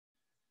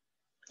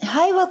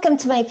Hi, welcome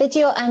to my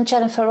video. I'm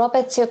Jennifer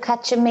Roberts. You're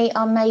catching me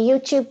on my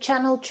YouTube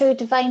channel, True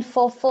Divine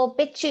 44,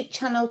 Bitchute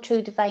channel,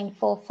 True Divine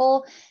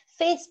 44,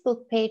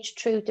 Facebook page,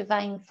 True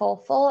Divine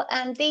 44,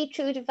 and the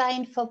True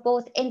Divine for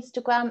both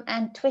Instagram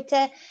and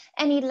Twitter.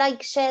 Any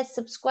likes, shares,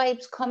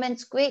 subscribes,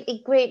 comments,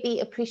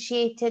 greatly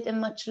appreciated, and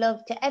much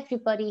love to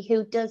everybody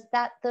who does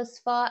that thus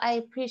far. I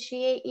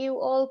appreciate you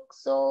all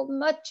so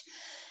much.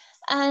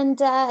 And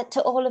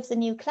to all of the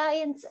new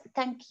clients,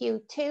 thank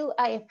you too.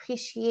 I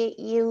appreciate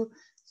you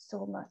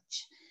so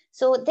much.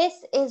 So this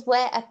is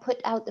where I put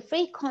out the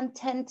free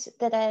content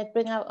that I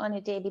bring out on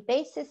a daily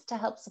basis to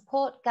help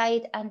support,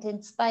 guide and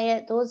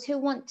inspire those who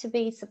want to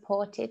be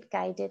supported,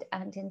 guided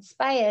and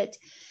inspired.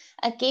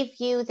 I give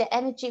you the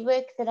energy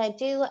work that I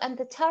do and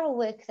the tarot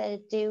work that I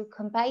do,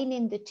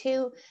 combining the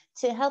two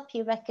to help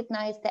you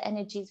recognize the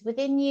energies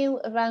within you,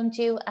 around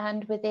you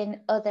and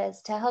within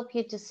others, to help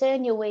you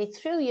discern your way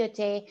through your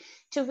day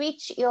to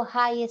reach your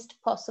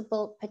highest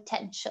possible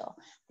potential.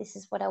 This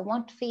is what I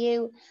want for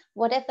you.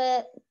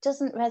 Whatever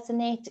doesn't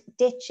resonate,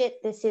 ditch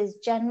it. This is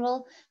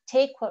general.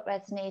 Take what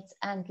resonates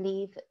and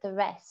leave the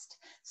rest.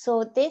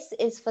 So this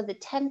is for the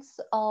 10th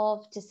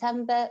of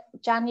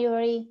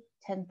January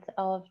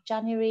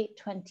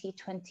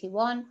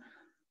 2021.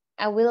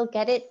 I will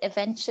get it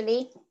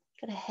eventually.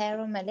 Got a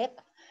hair on my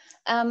lip.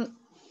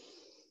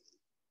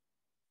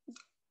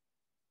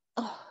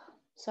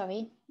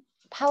 Sorry.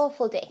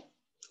 Powerful day.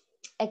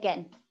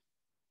 Again,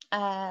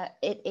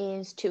 it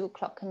is 2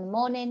 o'clock in the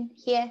morning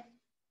here.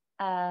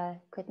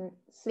 Couldn't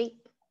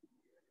sleep,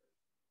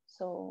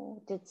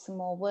 so did some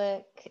more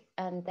work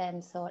and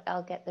then thought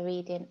I'll get the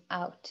reading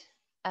out.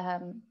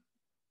 I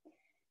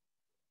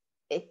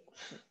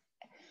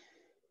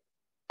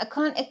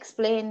can't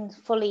explain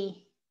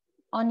fully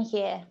on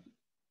here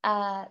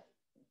the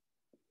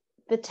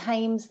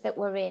times that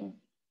we're in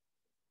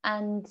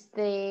and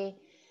the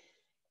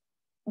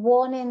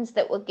warnings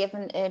that were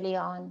given early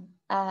on.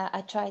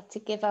 I tried to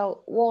give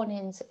out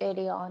warnings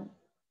early on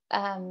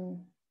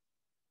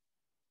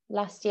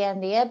last year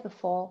and the year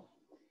before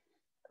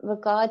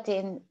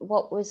regarding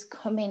what was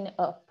coming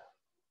up,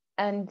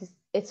 and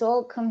it's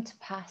all come to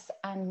pass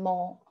and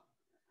more.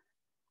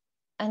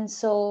 And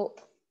so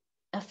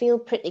I feel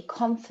pretty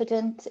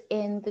confident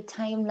in the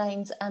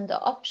timelines and the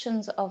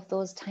options of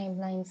those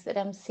timelines that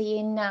I'm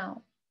seeing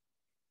now.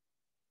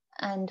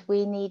 And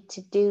we need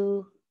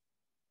to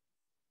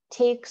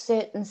take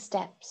certain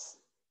steps.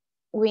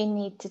 We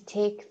need to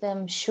take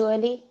them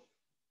surely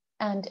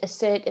and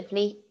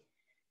assertively.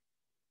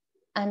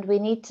 And we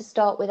need to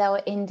start with our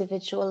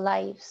individual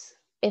lives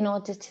in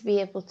order to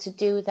be able to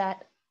do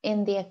that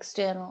in the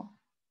external,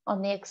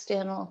 on the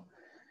external,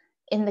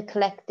 in the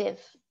collective.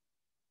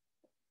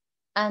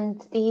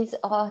 And these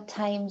are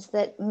times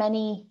that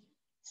many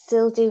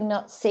still do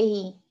not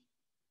see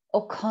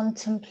or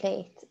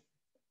contemplate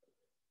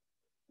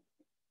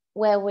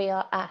where we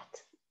are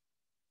at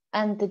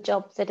and the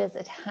job that is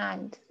at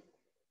hand.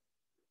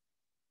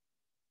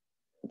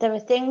 There are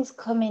things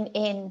coming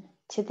in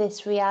to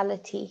this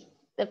reality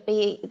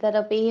that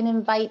are being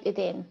invited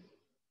in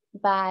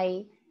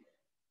by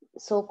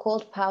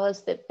so-called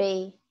powers that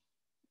be,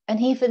 and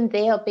even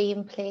they are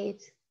being played,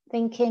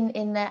 thinking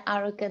in their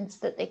arrogance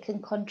that they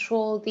can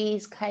control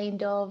these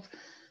kind of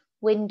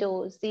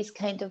windows, these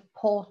kind of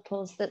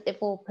portals that they've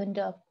opened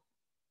up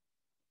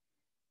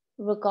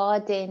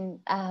regarding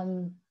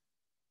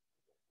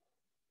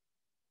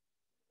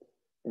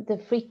the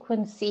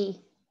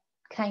frequency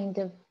kind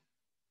of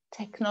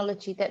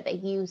technology that they're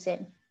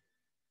using.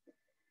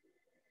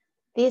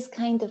 These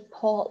kind of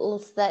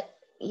portals that,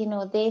 you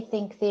know, they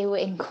think they were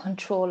in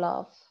control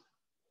of.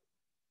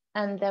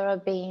 And there are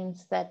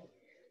beings that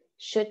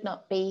should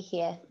not be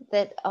here,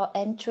 that are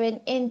entering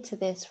into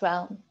this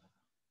realm,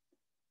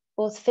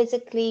 both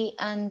physically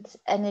and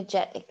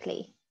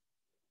energetically.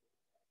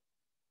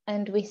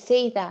 And we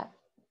see that.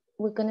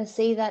 We're going to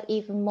see that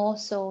even more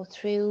so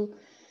through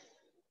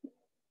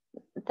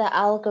the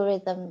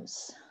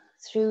algorithms,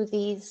 through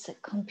these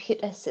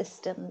computer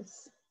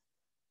systems,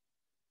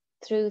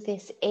 through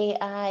this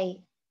AI,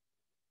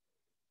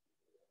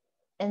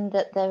 and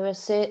that there are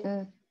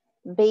certain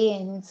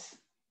beings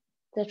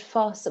that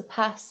far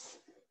surpass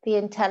the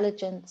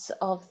intelligence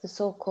of the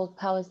so-called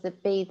powers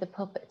that be, the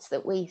puppets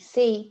that we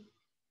see,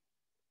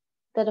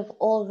 that have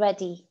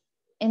already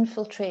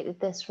infiltrated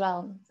this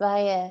realm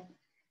via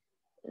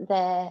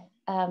their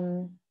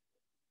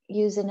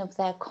using of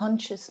their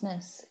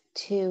consciousness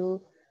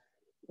to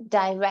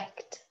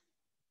direct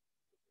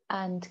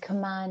and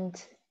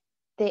command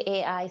the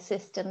AI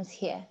systems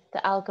here,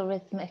 the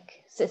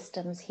algorithmic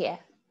systems here.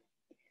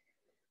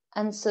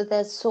 And so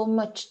there's so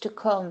much to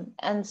come.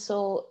 And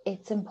so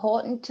it's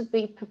important to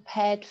be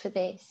prepared for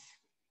this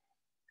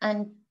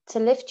and to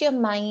lift your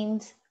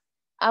mind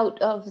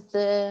out of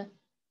the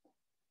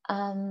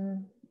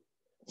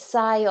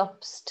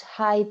psyopsed,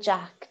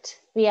 hijacked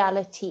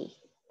reality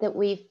that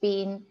we've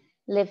been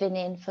living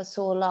in for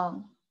so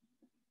long,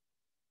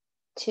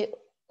 to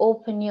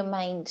open your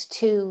mind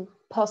to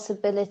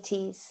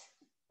possibilities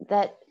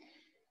that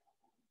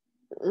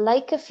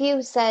like a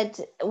few said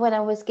when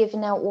I was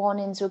giving out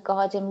warnings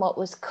regarding what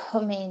was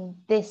coming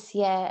this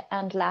year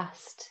and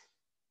last,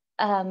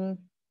 in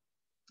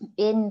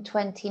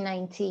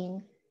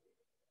 2019,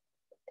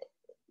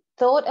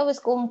 thought I was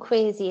going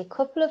crazy. A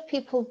couple of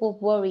people were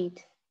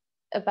worried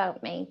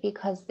about me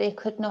because they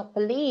could not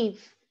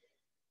believe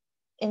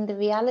in the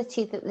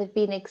reality that they've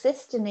been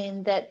existing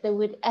in, that there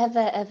would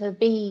ever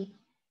be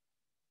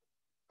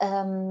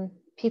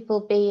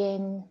people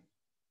being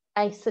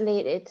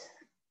isolated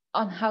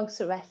on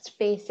house arrest,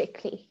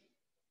 basically,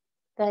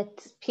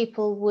 that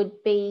people would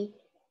be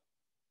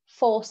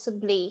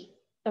forcibly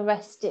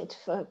arrested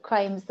for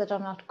crimes that are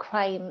not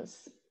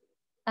crimes,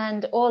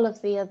 and all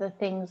of the other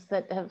things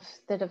that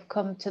have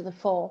come to the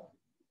fore.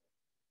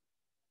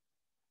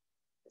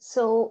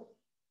 So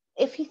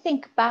if you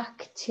think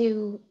back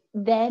to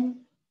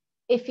then,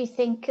 if you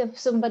think of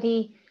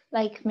somebody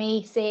like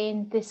me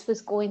saying this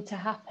was going to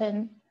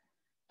happen,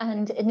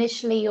 and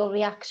initially your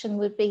reaction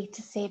would be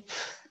to say,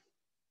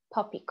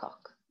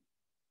 poppycock.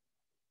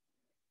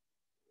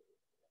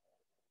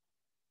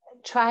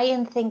 Try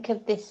and think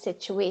of this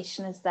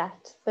situation as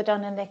that, but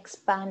on an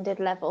expanded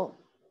level,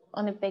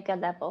 on a bigger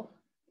level.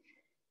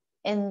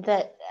 In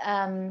that,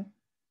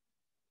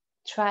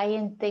 try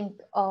and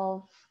think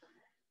of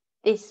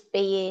this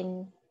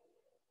being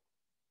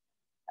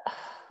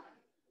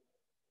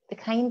the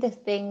kind of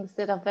things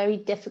that are very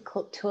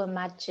difficult to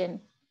imagine,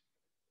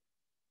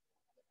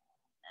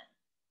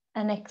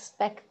 and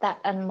expect that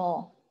and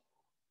more.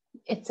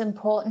 It's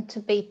important to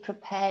be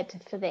prepared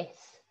for this.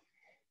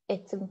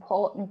 It's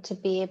important to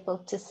be able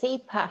to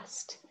see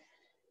past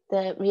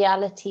the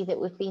reality that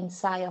we've been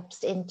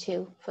psyopsed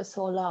into for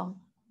so long.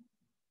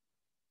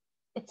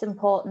 It's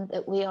important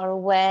that we are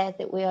aware,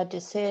 that we are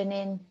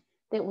discerning,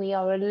 that we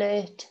are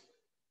alert,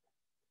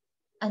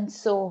 and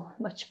so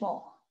much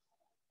more.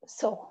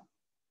 So,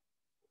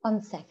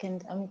 1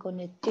 second, I'm going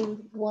to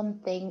do one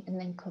thing and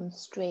then come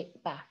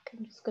straight back.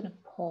 I'm just going to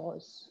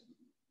pause.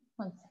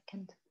 1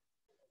 second.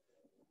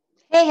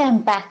 Hey,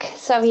 I'm back.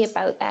 Sorry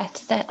about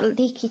that. That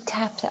leaky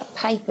tap, that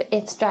pipe,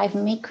 it's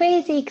driving me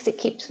crazy because it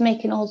keeps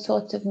making all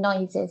sorts of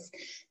noises.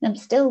 And I'm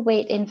still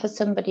waiting for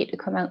somebody to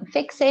come out and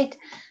fix it.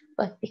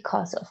 But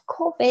because of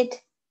COVID,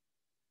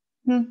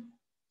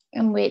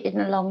 I'm waiting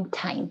a long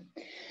time.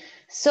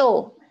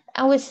 So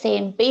I was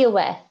saying, be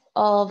aware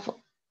of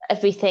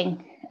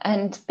everything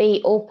and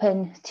be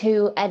open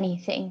to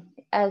anything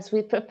as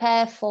we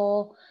prepare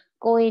for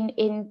going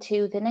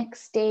into the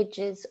next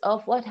stages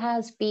of what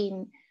has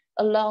been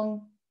a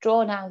long,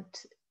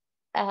 drawn-out,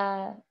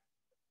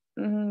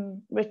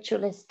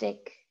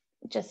 ritualistic,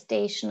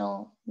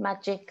 gestational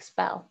magic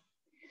spell.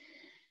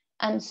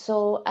 And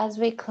so as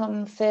we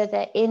come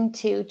further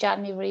into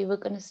January, we're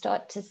going to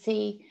start to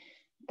see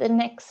the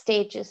next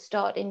stages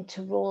starting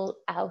to roll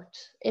out,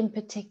 in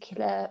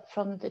particular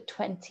from the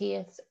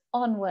 20th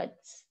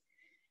onwards.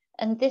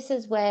 And this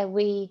is where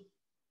we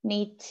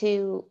need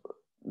to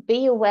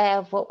be aware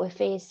of what we're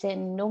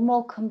facing. No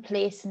more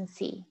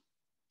complacency,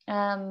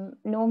 no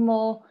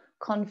more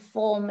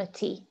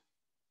conformity,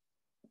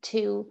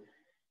 to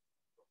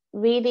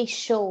really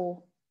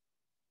show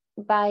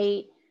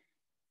by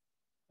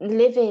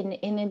living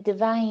in a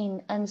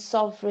divine and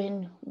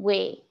sovereign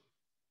way,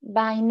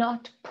 by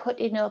not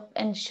putting up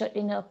and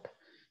shutting up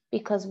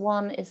because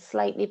one is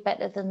slightly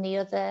better than the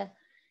other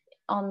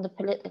on the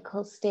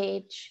political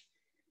stage,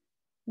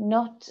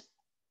 not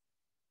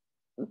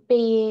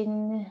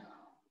being,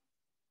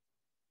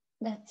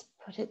 let's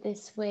put it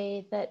this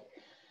way, that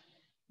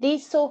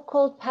these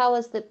so-called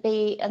powers that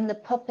be and the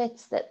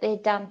puppets that they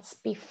dance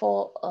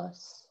before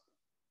us,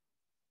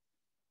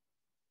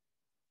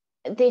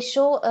 they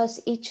show us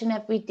each and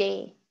every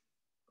day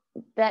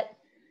that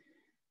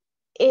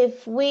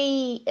if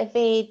we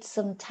evade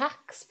some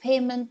tax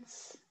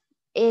payments,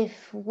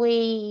 if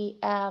we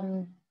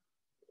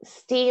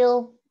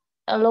steal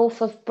a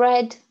loaf of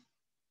bread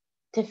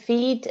to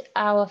feed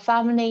our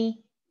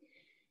family,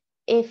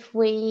 if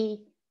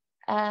we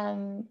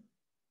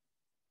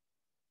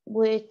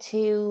were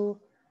to,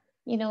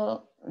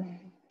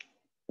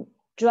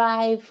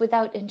 drive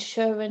without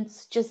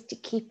insurance just to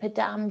keep a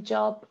damn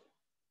job,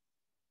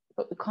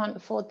 but we can't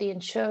afford the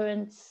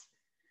insurance.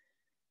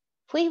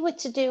 If we were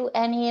to do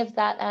any of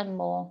that and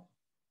more,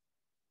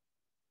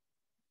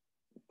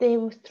 they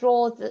would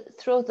throw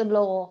the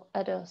law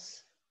at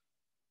us,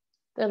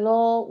 the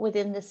law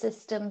within the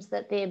systems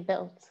that they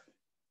built.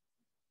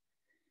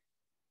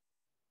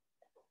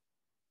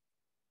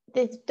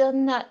 They've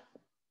done that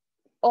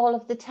all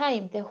of the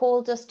time. They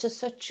hold us to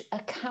such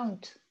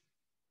account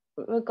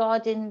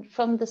regarding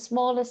from the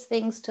smallest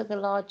things to the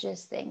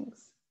largest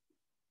things.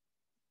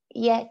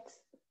 Yet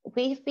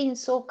we've been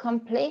so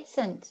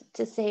complacent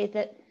to say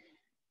that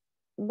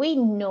we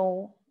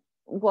know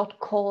what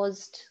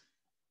caused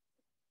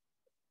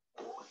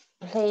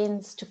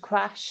planes to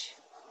crash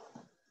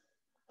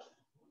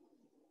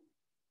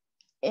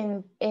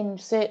in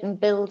certain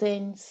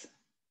buildings.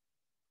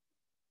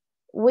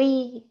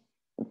 We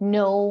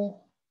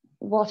know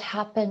what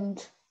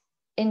happened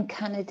in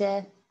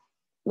Canada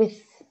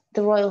with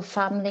the royal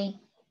family.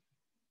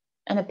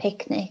 and a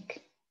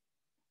picnic.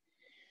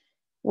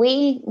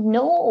 We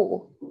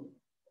know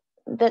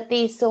that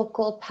these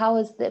so-called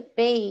powers that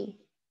be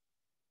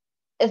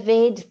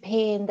evade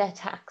paying their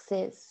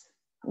taxes.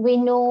 We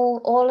know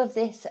all of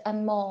this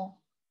and more,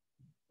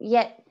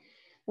 yet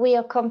we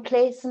are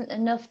complacent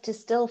enough to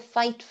still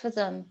fight for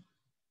them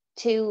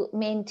to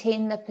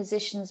maintain their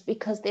positions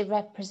because they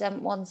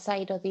represent one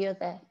side or the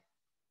other.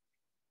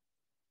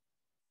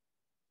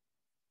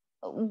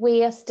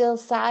 We are still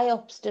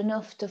psyopsed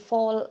enough to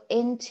fall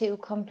into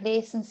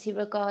complacency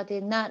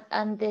regarding that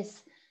and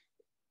this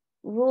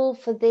rule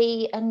for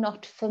thee and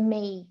not for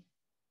me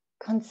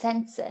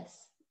consensus,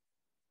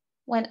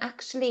 when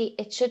actually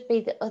it should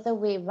be the other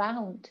way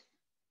round.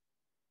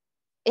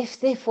 If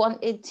they've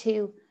wanted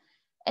to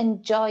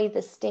enjoy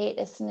the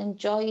status and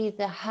enjoy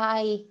the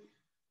high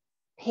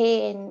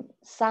paying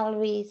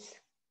salaries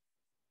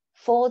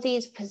for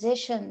these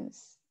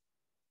positions,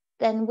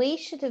 then we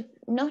should have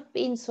not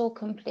been so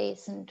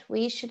complacent.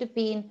 We should have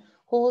been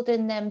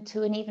holding them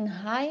to an even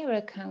higher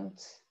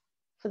account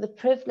for the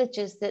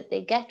privileges that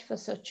they get for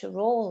such a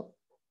role.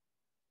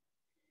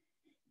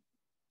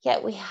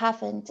 Yet we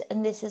haven't,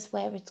 and this is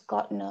where it's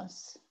gotten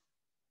us.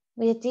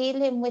 We are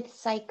dealing with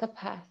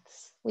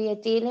psychopaths. We are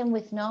dealing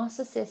with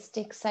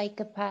narcissistic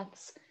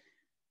psychopaths,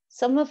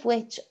 some of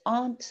which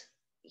aren't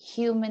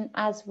human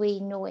as we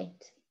know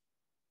it.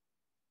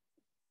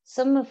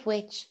 Some of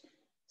which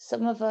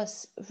some of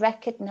us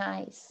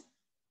recognize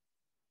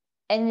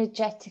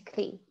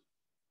energetically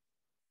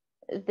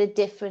the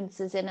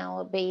differences in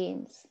our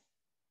beings.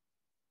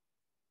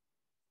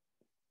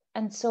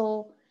 And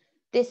so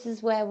this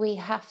is where we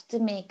have to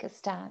make a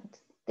stand.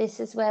 This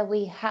is where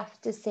we have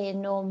to say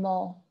no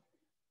more.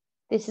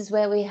 This is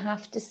where we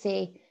have to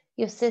say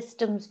your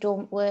systems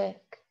don't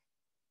work,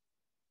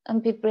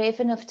 and be brave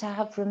enough to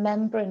have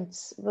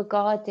remembrance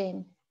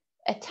regarding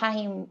a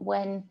time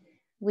when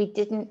we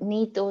didn't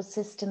need those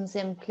systems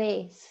in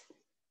place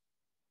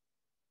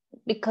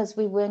because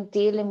we weren't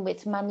dealing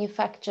with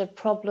manufactured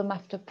problem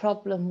after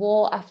problem,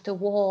 war after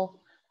war,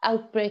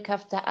 outbreak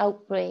after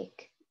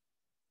outbreak,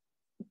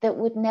 that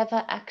would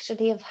never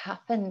actually have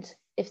happened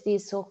if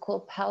these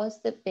so-called powers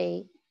that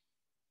be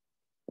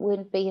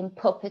weren't being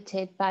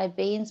puppeted by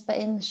beings but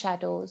in the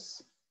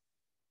shadows,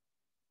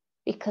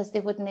 because they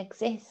wouldn't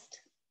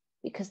exist,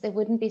 because there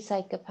wouldn't be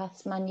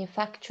psychopaths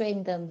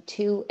manufacturing them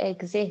to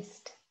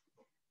exist.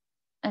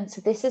 And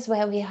so this is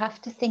where we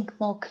have to think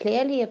more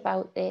clearly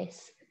about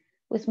this,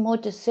 with more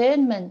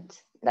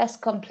discernment, less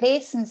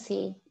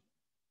complacency,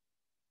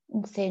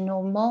 and say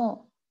no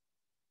more.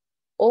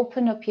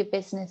 Open up your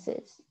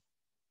businesses,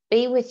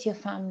 be with your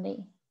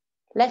family,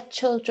 let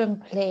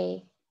children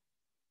play.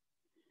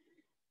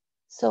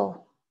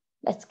 So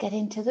let's get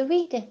into the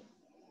reading.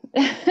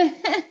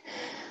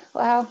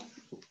 Wow,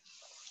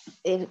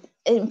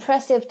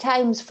 impressive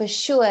times for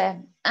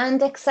sure,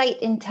 and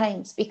exciting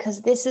times,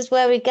 because this is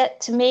where we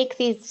get to make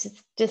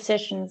these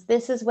decisions.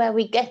 This is where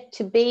we get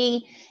to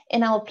be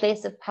in our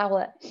place of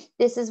power.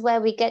 This is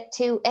where we get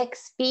to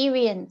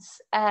experience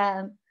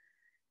a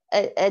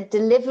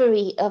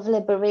delivery of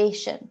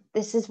liberation.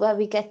 This is where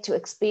we get to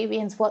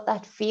experience what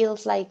that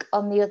feels like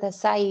on the other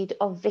side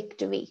of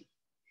victory.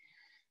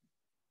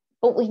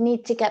 But we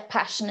need to get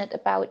passionate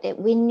about it.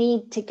 We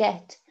need to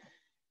get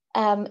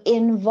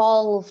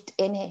involved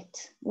in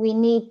it. We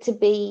need to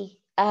be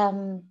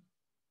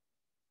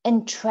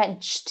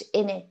entrenched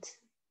in it,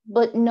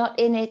 but not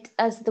in it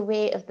as the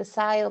way of the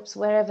psyops,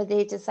 wherever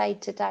they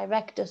decide to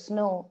direct us.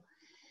 No,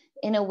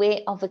 in a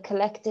way of a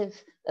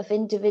collective of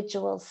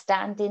individuals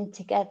standing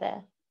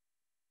together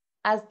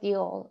as the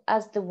all,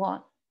 as the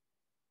one,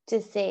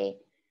 to say,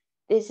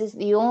 this is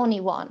the only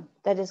one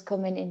that is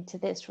coming into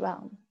this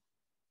realm.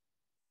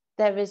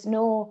 There is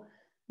no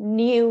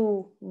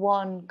new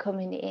one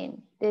coming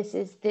in. This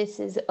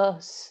is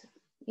us.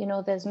 You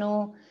know, there's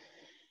no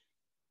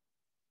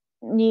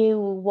new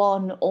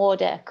one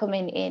order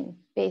coming in.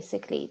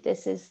 Basically,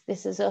 this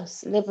is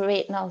us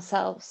liberating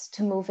ourselves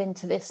to move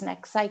into this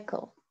next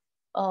cycle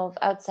of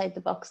outside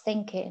the box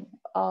thinking,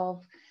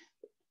 of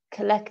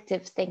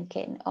collective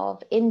thinking,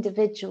 of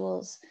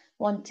individuals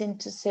wanting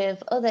to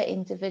serve other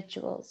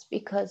individuals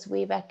because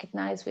we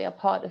recognize we are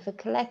part of a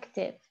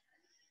collective.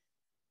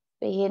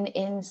 Being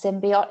in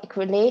symbiotic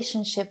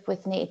relationship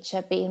with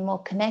nature, being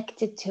more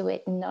connected to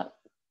it, and not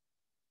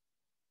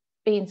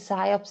being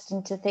psyopsed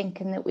into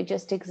thinking that we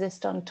just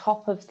exist on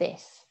top of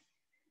this.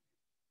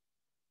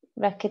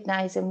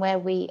 Recognizing where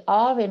we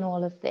are in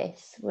all of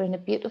this. We're in a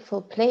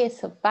beautiful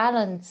place of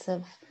balance,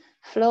 of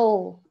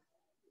flow.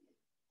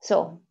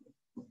 So,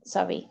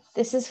 sorry,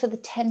 this is for the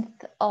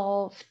 10th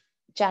of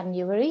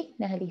January,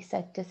 nearly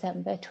said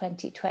December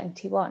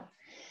 2021.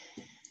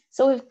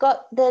 So we've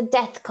got the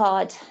death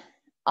card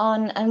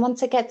on, and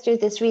once I get through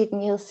this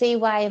reading, you'll see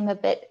why I'm a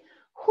bit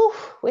whew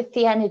with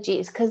the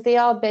energies, because they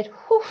are a bit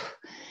whew,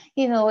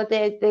 you know,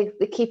 they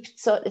keep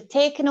sort of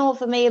taking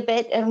over me a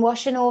bit and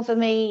washing over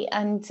me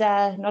and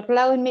not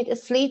allowing me to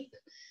sleep.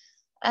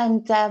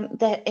 And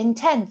they're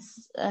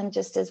intense. And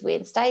just as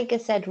Wayne Steiger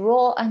said,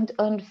 raw and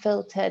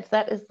unfiltered.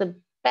 That is the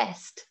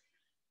best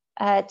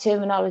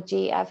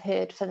terminology I've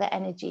heard for the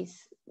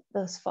energies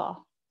thus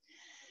far.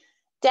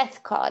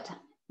 Death card,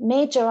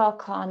 Major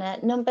Arcana,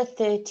 number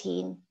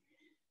 13.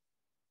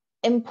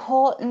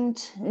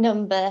 Important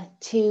number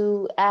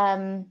to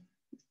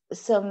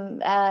some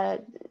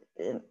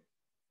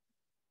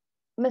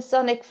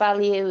Masonic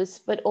values,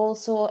 but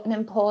also an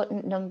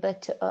important number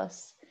to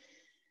us.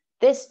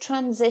 This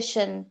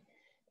transition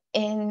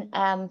in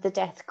the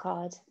death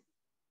card.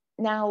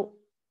 Now,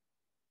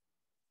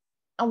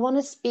 I want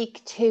to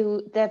speak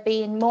to there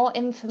being more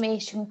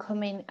information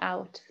coming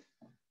out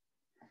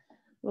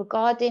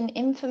regarding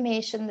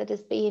information that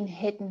is being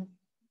hidden,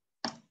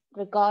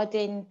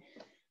 regarding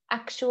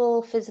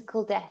actual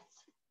physical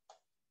death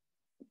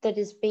that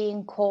is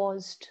being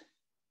caused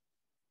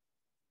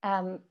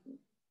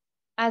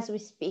as we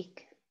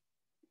speak.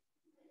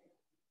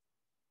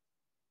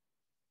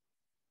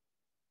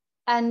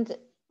 And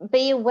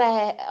be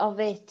aware of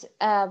it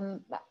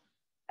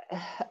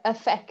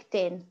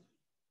affecting,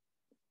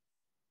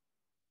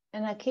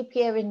 and I keep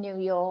hearing New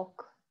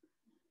York,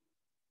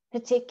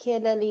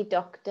 particularly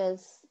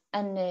doctors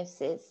and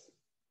nurses,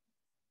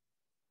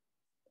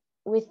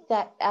 with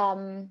that,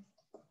 how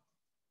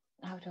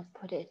do I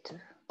put it,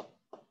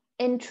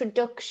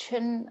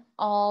 introduction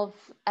of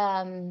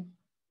a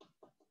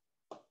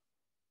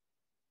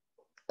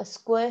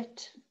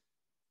squirt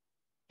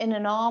in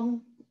an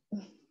arm.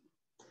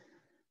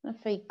 I'm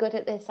not very good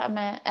at this, am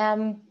I?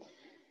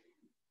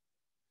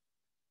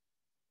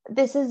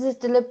 This is a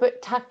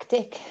deliberate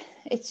tactic.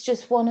 It's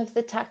just one of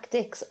the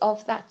tactics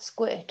of that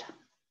squirt,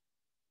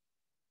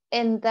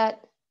 in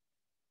that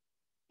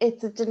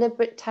it's a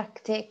deliberate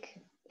tactic,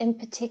 in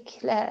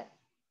particular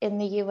in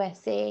the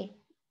USA,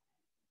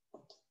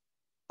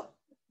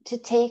 to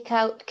take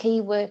out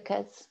key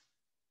workers,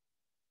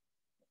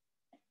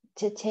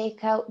 to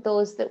take out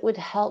those that would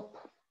help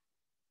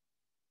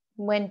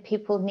when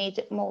people need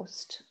it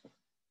most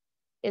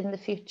in the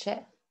future.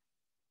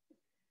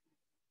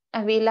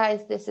 I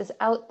realize this is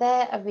out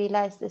there, I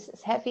realize this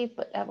is heavy,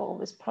 but I've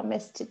always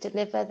promised to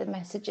deliver the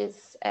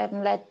messages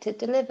I'm led to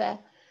deliver.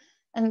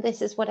 And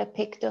this is what I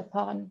picked up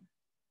on.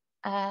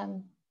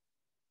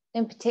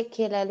 In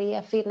particularly,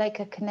 I feel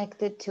like I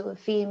connected to a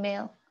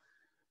female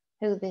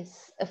who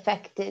this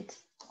affected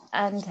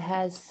and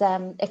has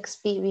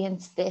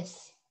experienced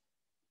this,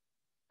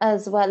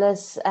 as well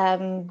as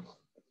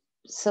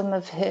some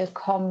of her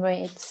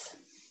comrades.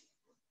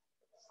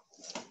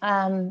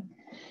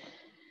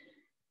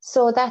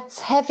 So that's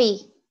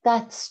heavy,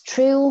 that's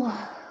true.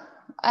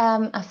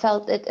 I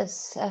felt it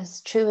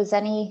as true as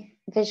any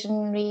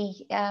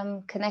visionary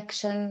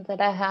connection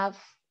that I have.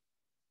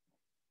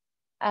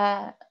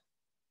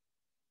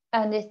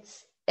 And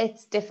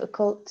it's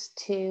difficult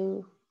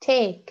to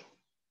take,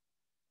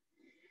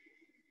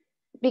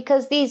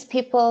 because these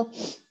people,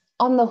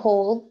 on the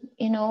whole,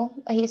 you know,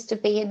 I used to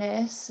be a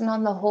nurse, and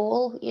on the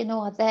whole, you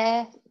know, are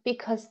there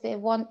because they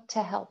want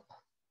to help.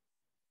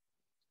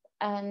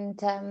 And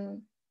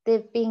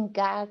they've been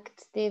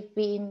gagged, they've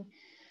been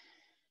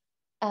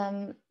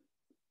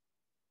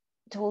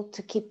told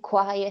to keep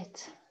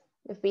quiet,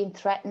 they've been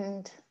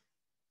threatened,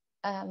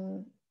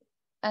 and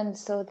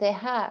so they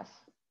have.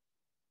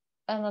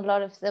 And a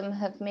lot of them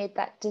have made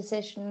that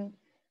decision,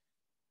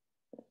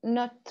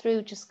 not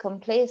through just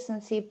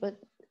complacency, but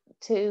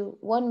to,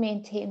 one,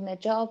 maintain their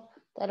job,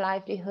 their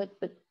livelihood,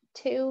 but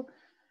two,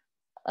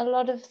 a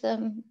lot of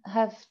them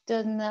have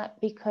done that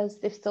because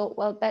they've thought,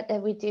 well, better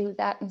we do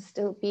that and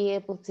still be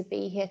able to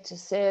be here to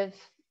serve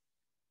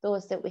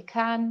those that we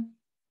can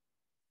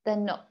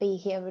than not be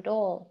here at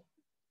all.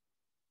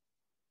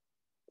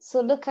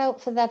 So look out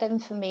for that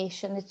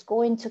information. It's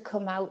going to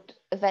come out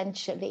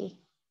eventually.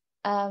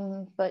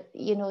 But,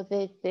 you know,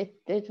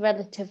 they're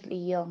relatively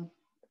young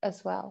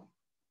as well.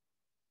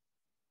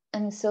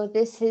 And so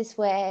this is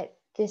where,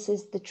 this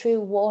is the true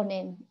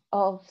warning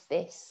of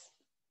this.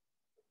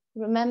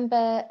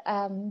 Remember,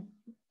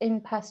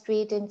 in past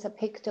readings, I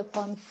picked up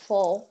on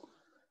 4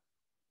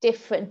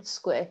 different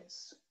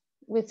squirts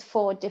with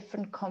 4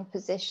 different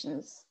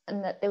compositions,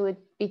 and that they would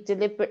be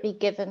deliberately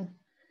given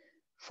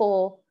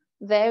for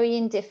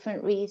varying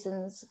different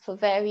reasons, for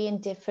varying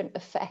different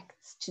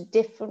effects to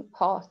different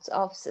parts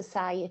of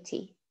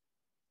society.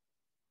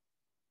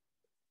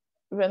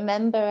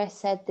 Remember, I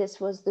said this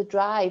was the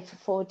drive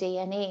for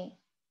DNA.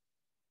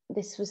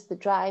 This was the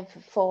drive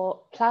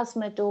for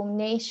plasma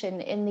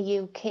donation in the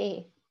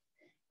UK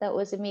that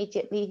was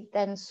immediately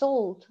then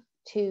sold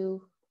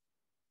to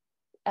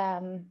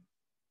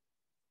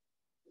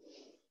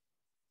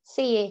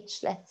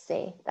CH, let's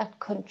say, that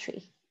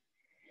country.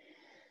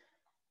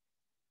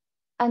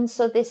 And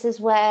so this is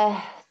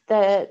where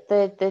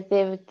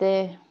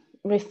they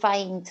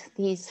refined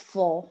these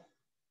 4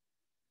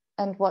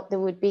 and what they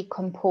would be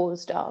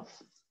composed of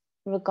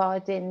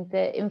regarding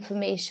the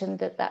information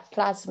that that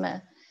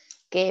plasma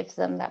gave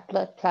them, that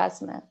blood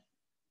plasma.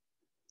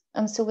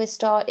 And so we're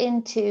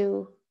starting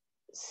to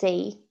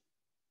see,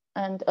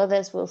 and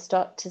others will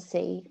start to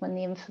see when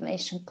the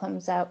information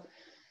comes out,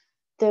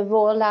 the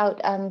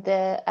rollout and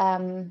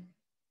the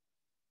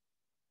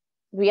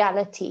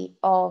reality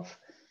of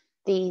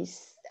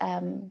these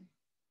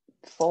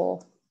 4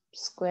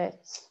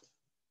 squirts.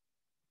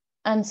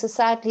 And so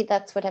sadly,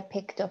 that's what I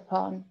picked up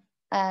on,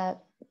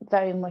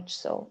 very much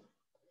so.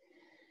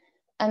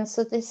 And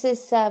so this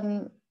is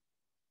going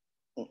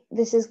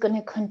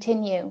to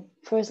continue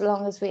for as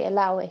long as we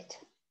allow it.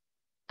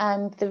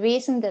 And the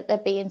reason that they're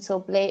being so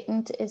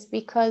blatant is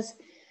because,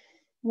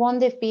 one,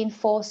 they've been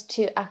forced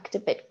to act a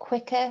bit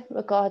quicker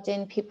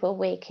regarding people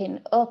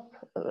waking up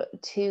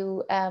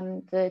to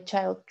the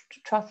child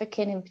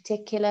trafficking in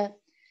particular,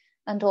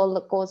 and all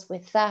that goes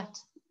with that.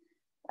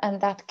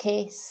 And that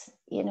case,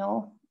 you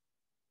know,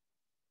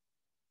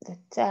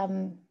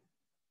 that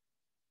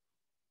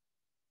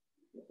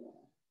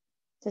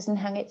doesn't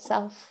hang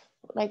itself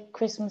like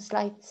Christmas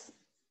lights,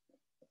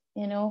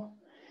 you know.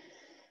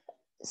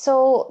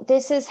 So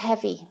this is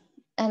heavy.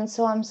 And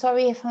so I'm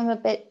sorry if I'm a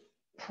bit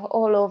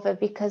all over,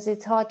 because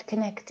it's hard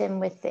connecting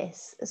with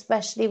this,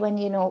 especially when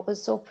you know it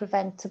was so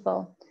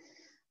preventable.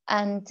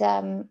 And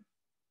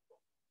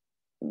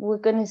we're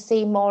going to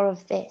see more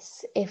of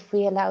this if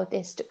we allow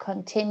this to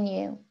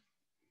continue.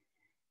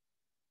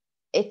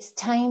 It's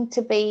time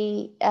to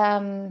be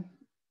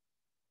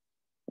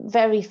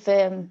very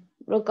firm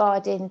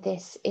regarding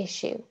this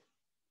issue,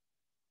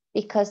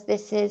 because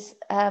this is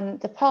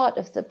the part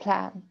of the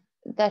plan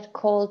that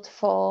called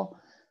for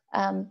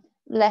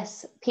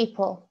less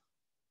people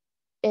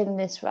in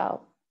this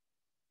realm.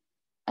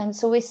 And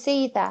so we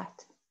see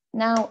that.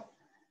 Now,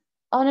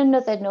 on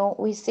another note,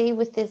 we see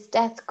with this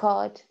death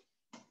card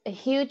a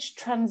huge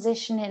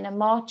transitioning, a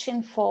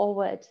marching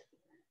forward,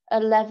 a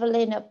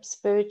leveling up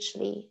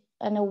spiritually,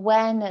 an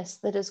awareness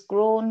that has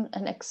grown,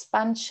 an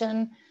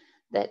expansion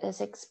that has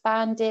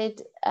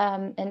expanded,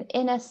 an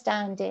inner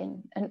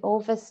standing, an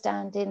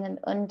overstanding, and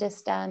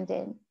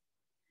understanding.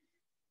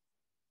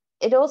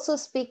 It also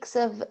speaks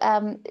of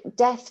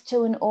death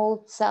to an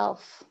old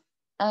self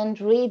and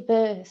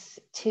rebirth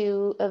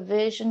to a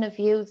version of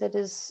you that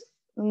is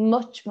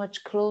much,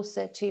 much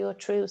closer to your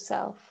true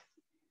self.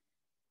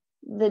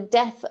 The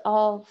death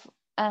of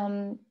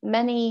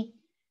many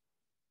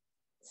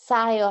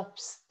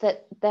psyops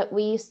that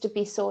we used to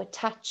be so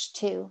attached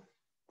to,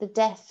 the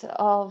death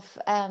of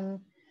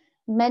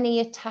many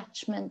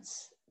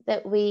attachments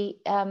that we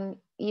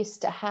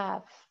used to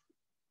have.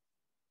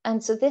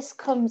 And so this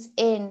comes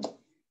in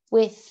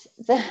with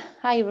the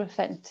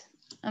Hierophant.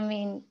 I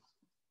mean,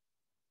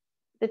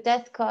 the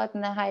death card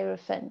and the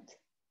Hierophant.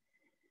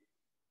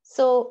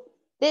 So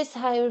this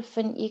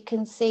Hierophant you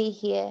can see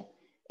here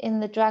in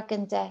the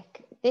dragon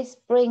deck, this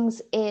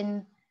brings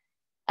in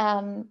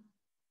a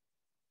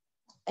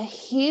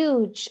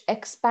huge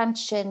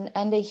expansion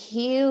and a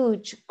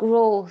huge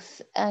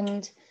growth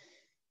and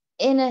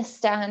inner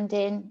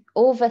standing,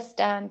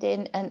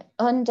 overstanding, and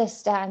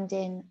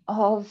understanding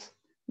of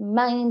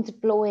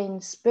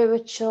mind-blowing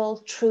spiritual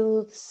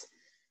truths,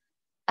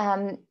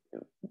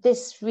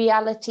 this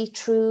reality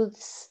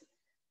truths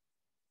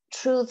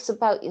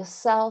about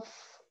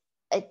yourself,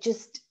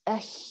 just a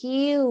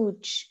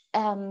huge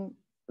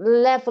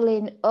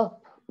leveling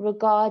up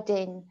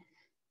regarding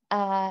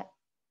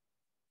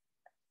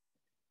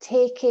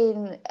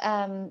taking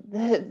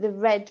the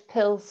red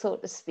pill, so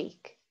to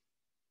speak.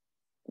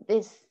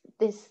 This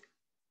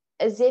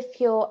as if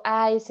your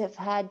eyes have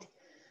had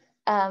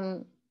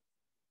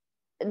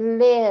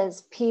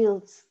layers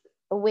peeled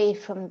away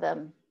from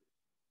them.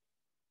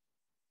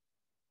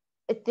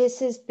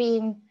 This is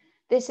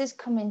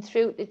coming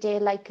through today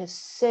like a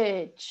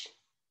surge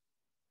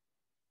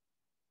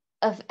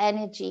of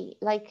energy,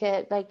 like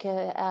a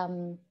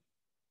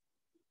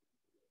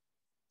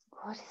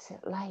what is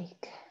it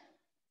like?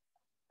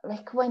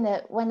 Like when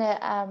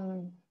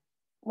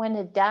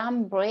a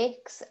dam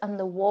breaks and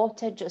the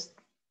water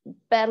just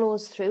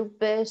bellows through,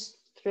 bursts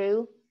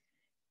through.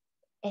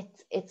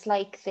 It's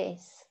like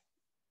this.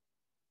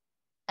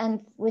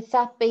 And with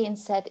that being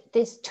said,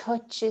 this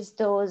touches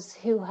those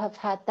who have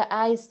had the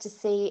eyes to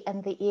see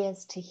and the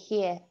ears to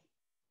hear.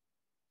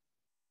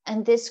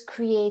 And this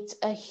creates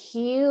a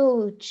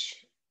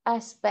huge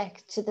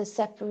aspect to the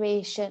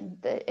separation,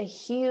 a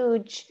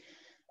huge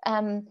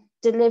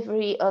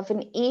delivery of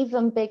an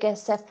even bigger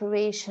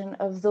separation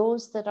of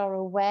those that are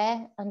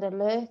aware and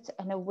alert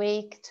and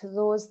awake to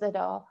those that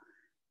are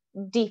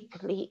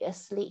deeply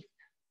asleep.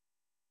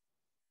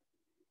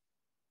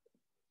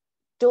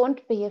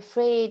 Don't be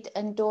afraid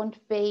and don't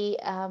be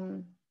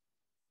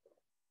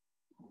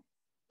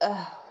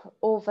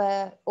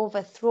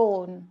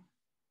overthrown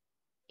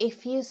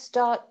if you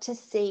start to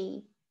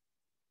see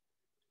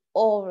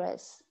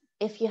auras.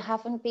 If you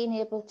haven't been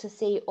able to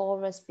see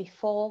auras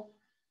before,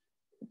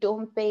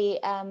 don't be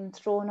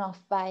thrown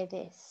off by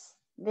this.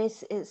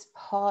 This is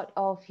part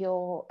of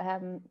your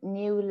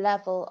new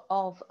level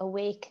of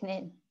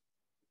awakening.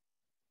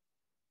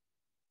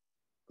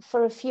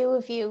 For a few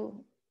of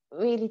you,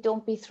 really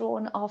don't be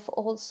thrown off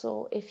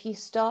also if you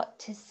start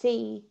to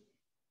see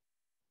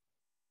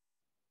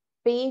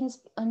beings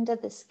under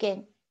the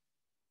skin,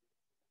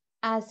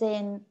 as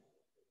in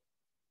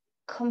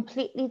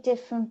completely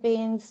different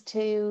beings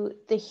to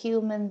the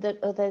human that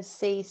others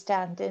see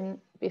standing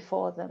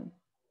before them.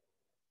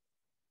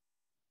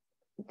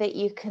 that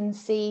you can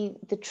see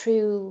the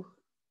true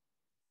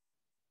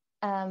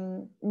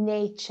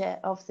nature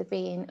of the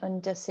being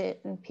under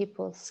certain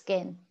people's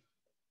skin.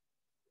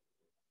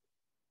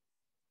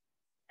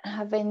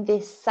 Having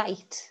this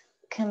sight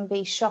can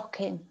be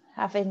shocking.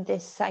 Having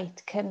this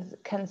sight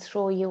can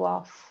throw you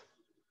off.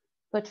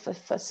 But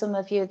for some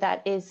of you,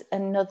 that is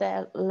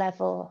another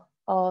level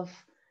of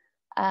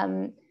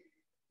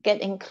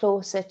getting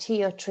closer to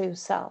your true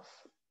self,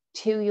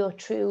 to your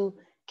true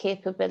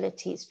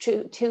capabilities,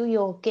 to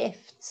your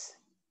gifts.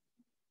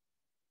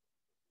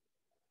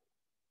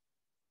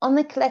 On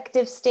the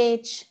collective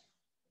stage,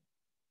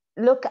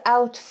 look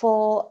out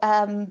for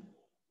a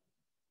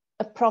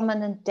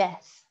prominent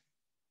death.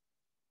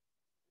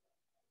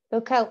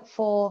 Look out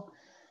for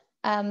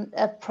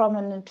a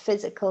prominent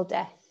physical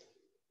death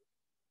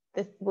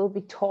that will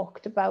be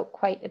talked about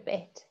quite a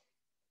bit.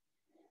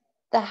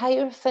 The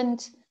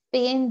Hierophant,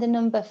 being the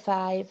number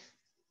 5,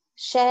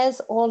 shares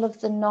all of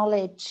the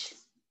knowledge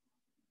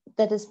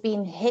that has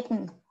been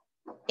hidden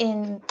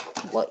in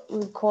what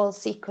we call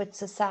secret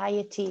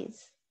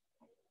societies.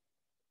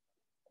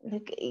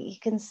 Look, you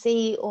can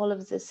see all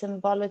of the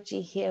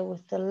symbology here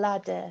with the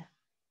ladder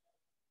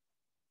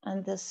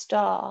and the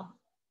star.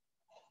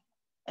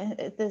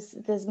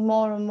 There's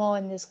more and more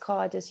in this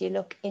card as you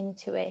look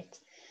into it.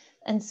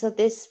 And so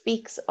this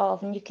speaks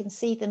of, and you can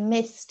see the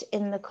mist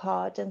in the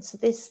card, and so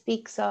this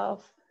speaks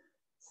of,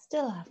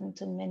 still haven't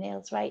done my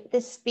nails right,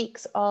 this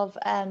speaks of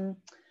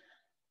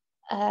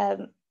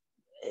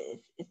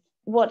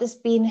what has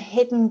been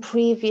hidden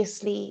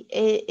previously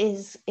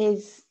is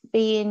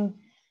being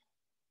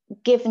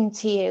given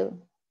to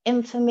you.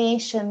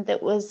 Information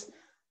that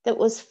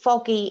was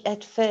foggy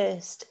at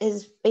first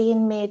is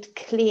being made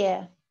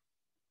clear.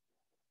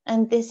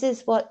 And this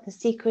is what the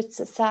secret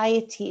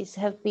societies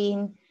have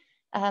been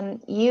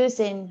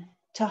using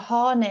to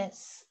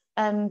harness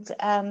and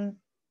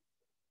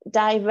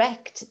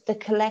direct the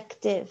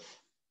collective.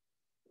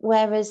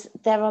 Whereas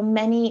there are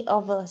many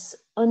of us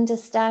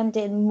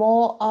understanding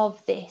more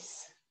of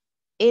this,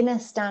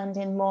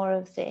 understanding more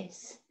of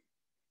this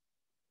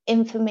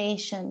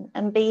information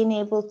and being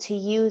able to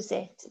use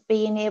it,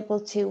 being able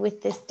to,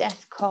 with this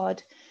death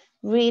card,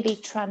 really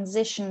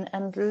transition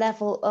and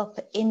level up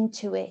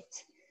into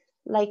it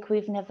like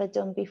we've never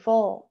done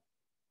before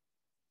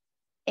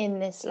in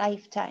this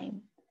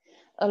lifetime.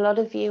 A lot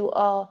of you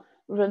are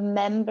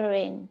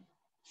remembering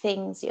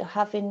things, you're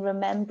having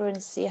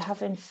remembrance, you're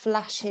having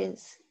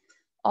flashes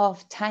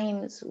of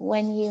times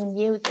when you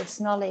knew this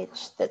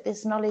knowledge, that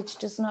this knowledge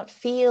does not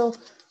feel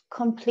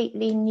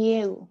completely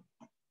new.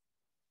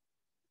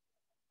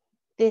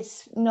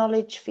 This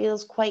knowledge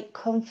feels quite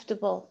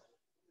comfortable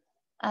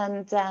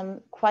and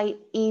quite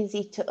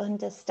easy to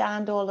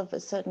understand all of a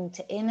sudden,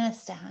 to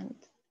understand.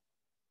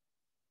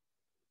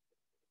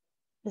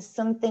 There's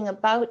something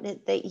about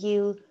it that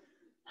you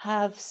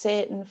have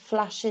certain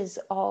flashes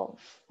of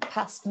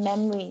past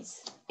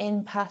memories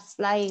in past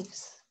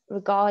lives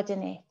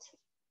regarding it.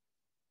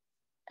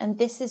 And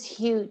this is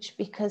huge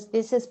because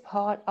this is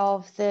part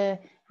of the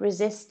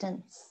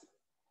resistance.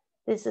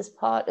 This is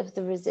part of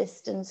the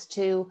resistance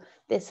to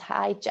this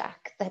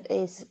hijack that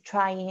is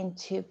trying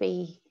to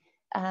be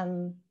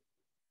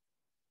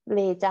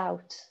laid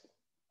out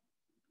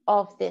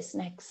of this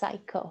next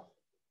cycle.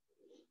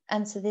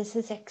 And so this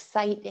is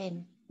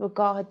exciting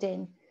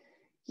regarding,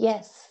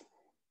 yes,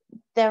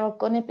 there are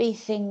going to be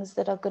things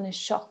that are going to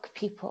shock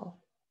people.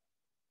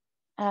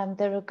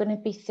 There are going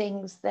to be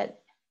things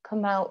that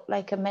come out,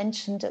 like I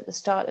mentioned at the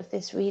start of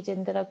this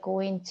reading, that are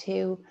going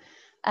to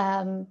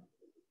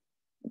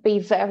be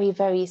very,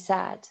 very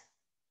sad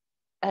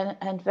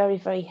and very,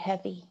 very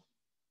heavy.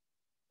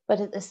 But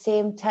at the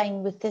same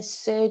time, with this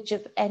surge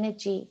of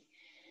energy,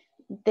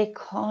 they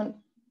can't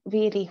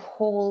really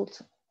hold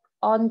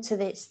on to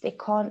this. They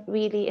can't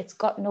really, it's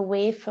gotten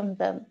away from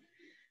them.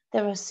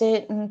 There are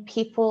certain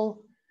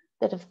people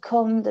that have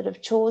come, that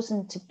have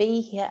chosen to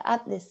be here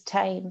at this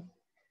time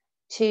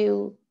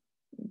to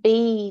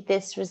be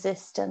this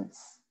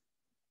resistance.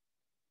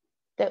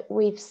 That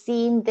we've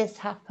seen this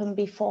happen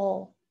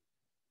before.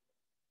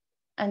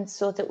 And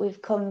so that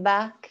we've come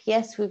back.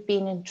 Yes, we've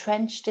been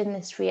entrenched in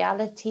this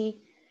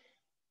reality,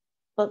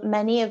 but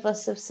many of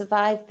us have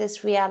survived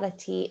this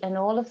reality and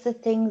all of the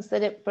things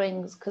that it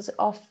brings, because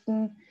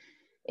often,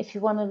 if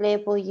you want to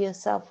label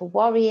yourself a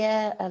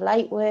warrior, a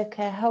light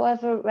worker,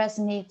 however it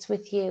resonates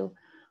with you,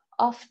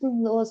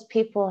 often those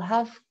people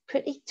have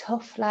pretty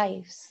tough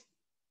lives.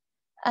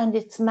 And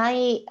it's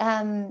my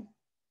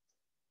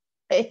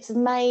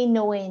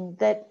knowing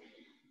that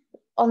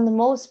on the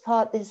most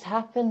part this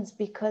happens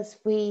because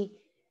we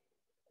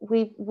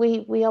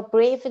are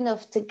brave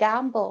enough to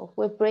gamble.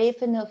 We're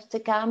brave enough to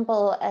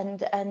gamble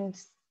and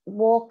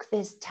walk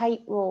this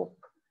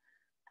tightrope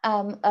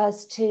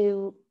as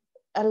to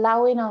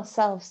allowing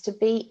ourselves to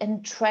be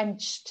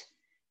entrenched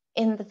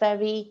in the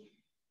very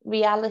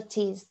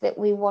realities that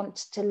we want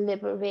to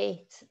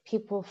liberate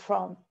people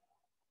from.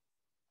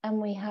 And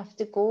we have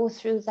to go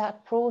through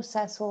that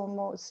process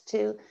almost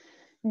to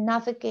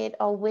navigate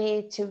our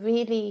way to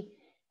really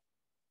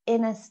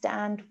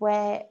understand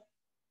where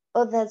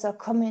others are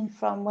coming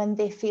from when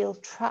they feel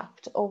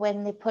trapped, or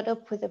when they put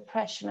up with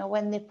oppression, or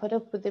when they put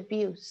up with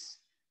abuse,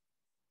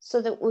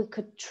 so that we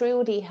could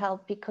truly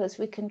help, because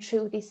we can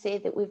truly say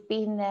that we've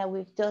been there,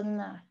 we've done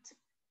that,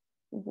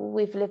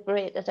 we've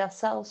liberated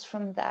ourselves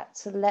from that,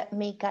 so let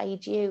me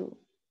guide you.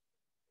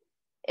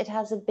 It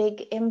has a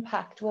big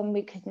impact when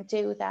we can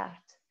do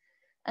that.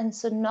 And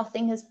so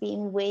nothing has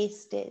been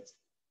wasted.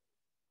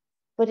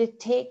 But it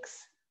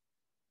takes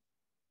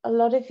a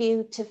lot of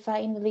you to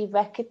finally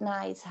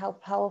recognize how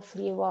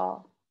powerful you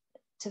are,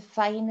 to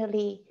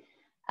finally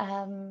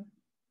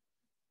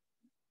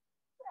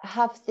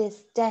have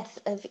this death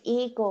of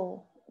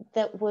ego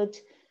that would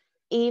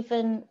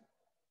even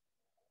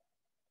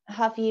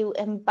have you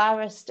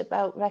embarrassed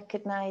about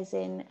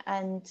recognizing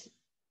and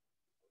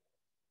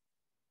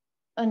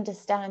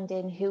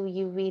understanding who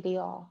you really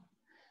are,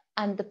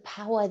 and the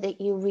power that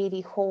you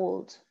really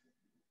hold,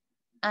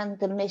 and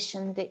the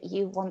mission that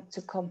you want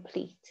to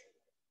complete.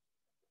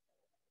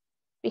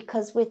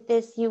 Because with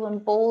this, you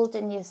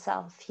embolden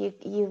yourself,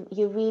 you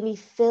really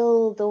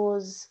fill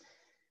those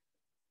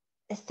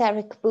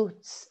etheric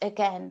boots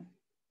again,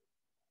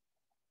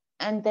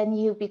 and then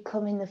you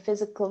become, in the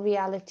physical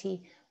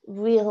reality,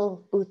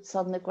 real boots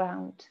on the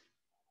ground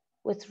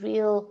with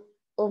real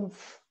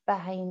oomph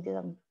behind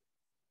them.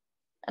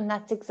 And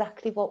that's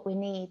exactly what we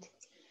need.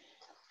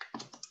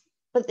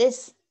 But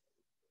this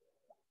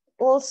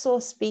also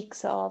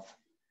speaks of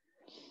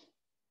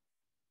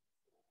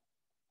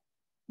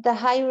the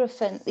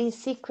Hierophant.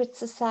 These secret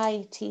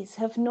societies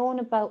have known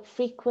about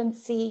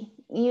frequency,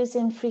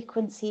 using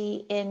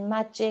frequency in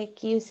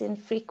magic, using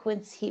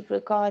frequency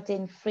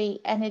regarding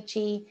free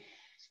energy,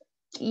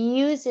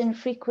 using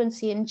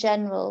frequency in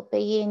general,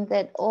 being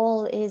that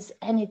all is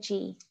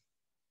energy.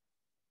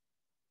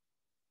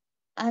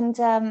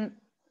 And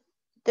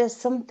there's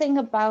something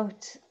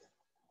about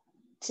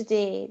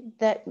today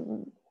that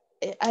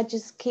I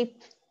just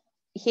keep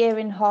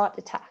hearing heart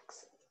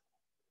attacks.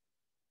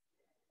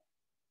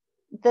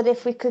 That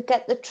if we could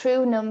get the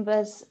true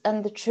numbers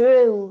and the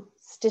true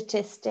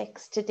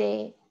statistics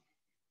today,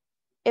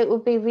 it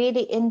would be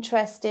really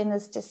interesting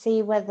as to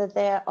see whether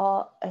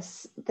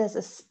there's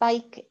a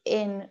spike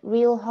in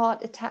real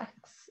heart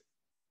attacks,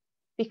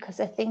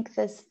 because I think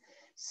there's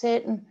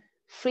certain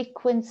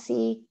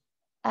frequency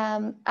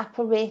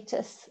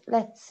apparatus,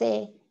 let's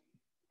say,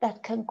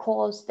 that can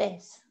cause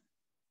this,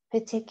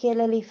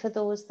 particularly for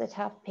those that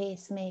have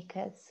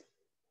pacemakers.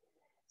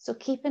 So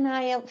keep an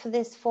eye out for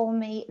this for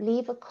me.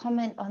 Leave a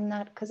comment on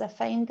that, because I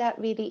find that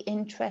really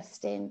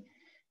interesting,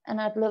 and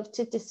I'd love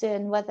to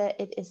discern whether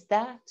it is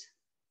that,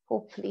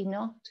 hopefully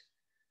not,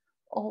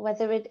 or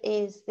whether it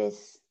is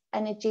this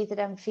energy that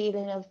I'm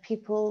feeling of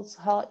people's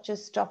heart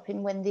just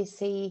stopping when they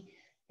see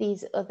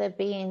these other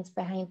beings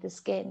behind the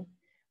skin,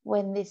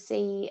 when they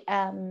see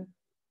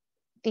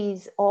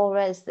these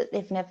auras that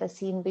they've never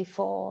seen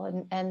before,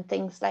 and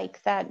things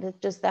like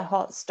that. Does their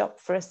heart stop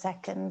for a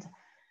second?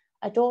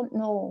 I don't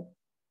know.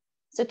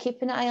 So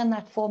keep an eye on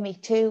that for me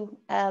too.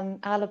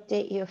 I'll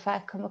update you if I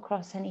come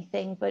across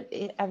anything, but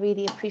I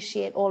really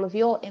appreciate all of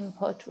your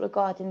input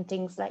regarding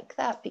things like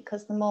that,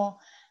 because the more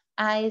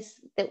eyes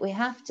that we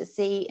have to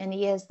see and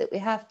ears that we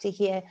have to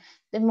hear,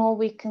 the more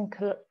we can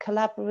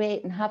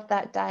collaborate and have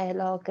that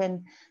dialogue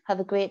and have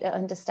a greater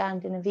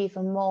understanding of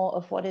even more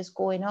of what is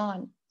going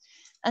on.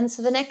 And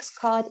so the next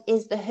card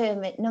is the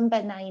Hermit,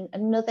 number 9,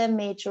 another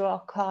major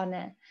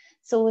arcana.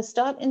 So we're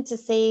starting to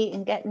see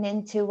and getting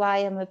into why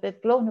I'm a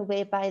bit blown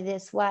away by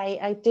this, why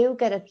I do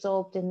get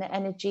absorbed in the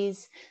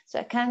energies. So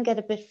I can get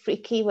a bit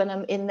freaky when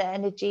I'm in the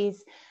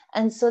energies.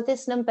 And so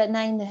this number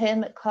 9, the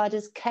Hermit card,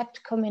 has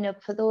kept coming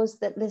up for those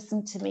that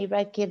listen to me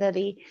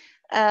regularly.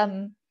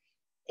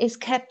 Is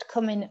kept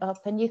coming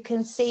up, and you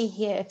can see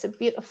here, it's a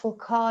beautiful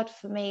card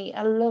for me.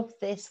 I love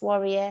this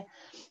warrior,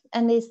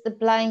 and is the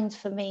blind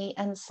for me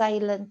and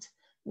silent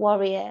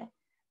warrior.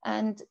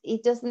 And he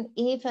doesn't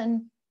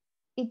even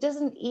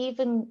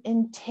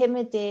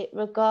intimidate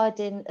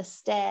regarding a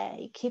stare.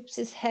 He keeps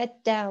his head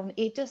down.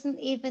 He doesn't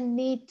even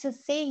need to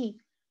see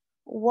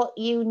what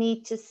you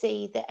need to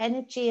see. The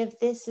energy of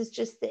this is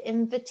just the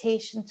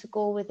invitation to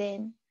go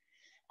within.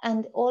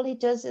 And all he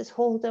does is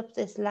hold up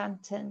this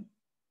lantern,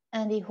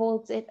 and he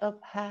holds it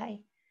up high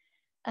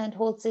and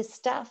holds his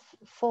staff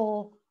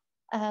for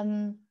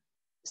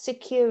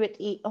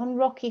security on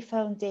rocky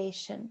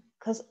foundation.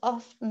 Because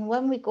often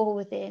when we go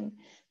within,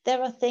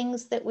 there are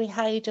things that we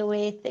hide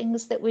away,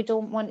 things that we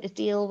don't want to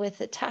deal with,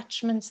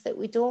 attachments that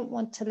we don't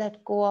want to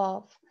let go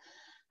of.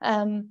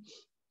 And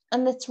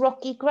it's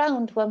rocky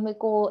ground when we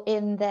go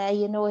in there,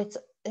 you know, it's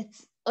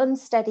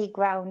unsteady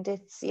ground.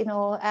 It's, you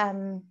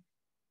know,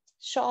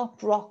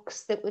 sharp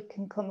rocks that we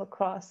can come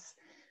across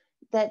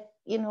that,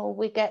 you know,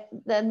 we get,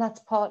 then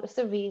that's part of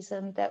the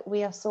reason that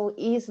we are so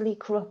easily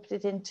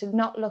corrupted into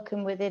not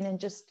looking within, and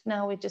just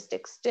now we're just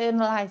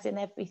externalizing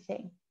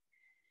everything.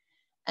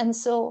 And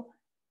so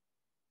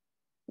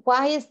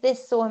why is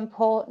this so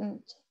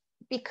important?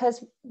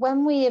 Because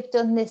when we have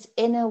done this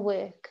inner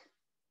work,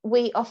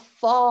 we are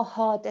far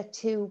harder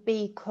to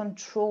be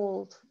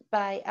controlled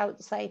by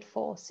outside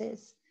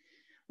forces.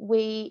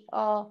 we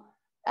are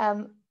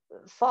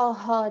far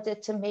harder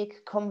to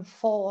make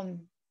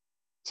conform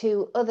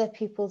to other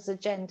people's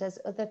agendas,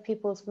 other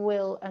people's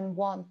will and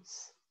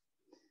wants.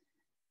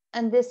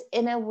 And this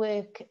inner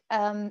work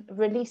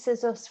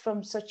releases us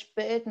from such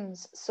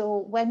burdens.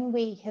 So when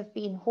we have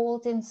been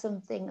holding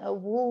something, a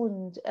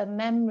wound, a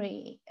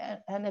memory,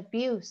 an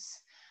abuse,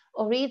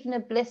 or even a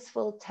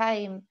blissful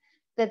time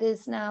that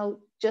is now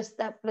just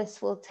that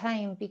blissful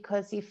time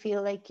because you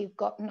feel like you've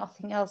got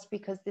nothing else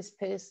because this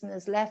person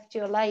has left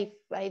your life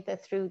either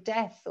through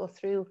death or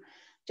through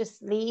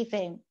just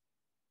leaving,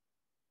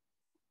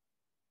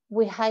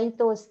 we hide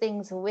those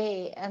things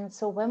away. And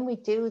so when we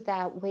do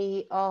that,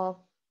 we are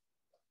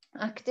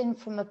acting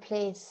from a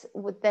place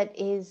that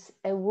is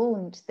a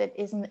wound, that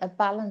isn't a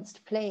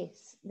balanced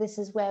place. This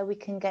is where we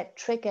can get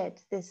triggered.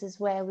 This is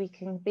where we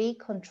can be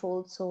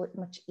controlled so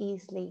much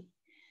easier.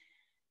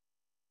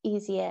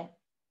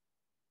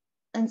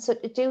 And so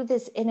to do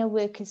this inner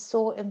work is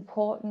so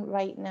important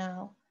right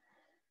now.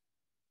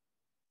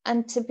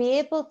 And to be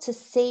able to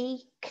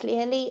see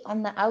clearly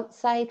on the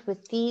outside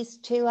with these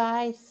two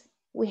eyes,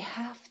 we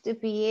have to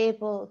be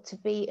able to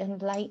be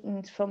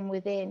enlightened from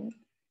within.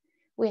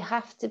 We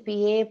have to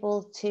be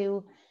able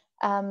to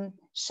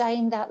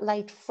shine that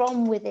light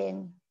from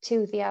within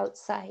to the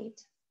outside,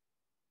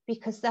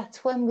 because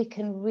that's when we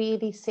can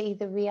really see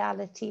the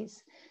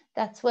realities.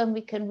 That's when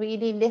we can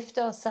really lift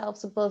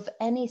ourselves above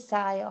any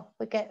psyop,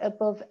 get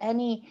above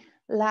any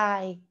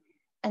lie,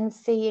 and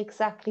see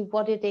exactly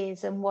what it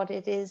is and what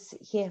it is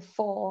here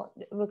for,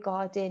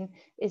 regarding,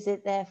 is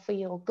it there for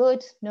your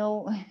good?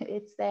 No.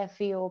 It's there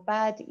for your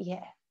bad?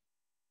 Yeah.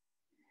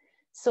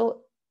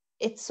 So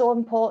it's so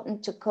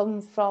important to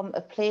come from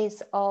a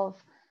place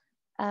of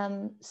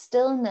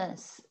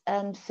stillness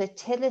and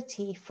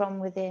fertility from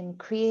within,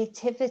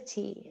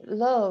 creativity,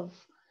 love,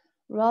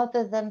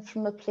 rather than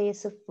from a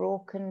place of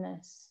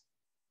brokenness.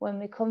 When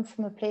we come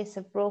from a place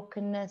of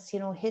brokenness, you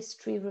know,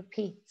 history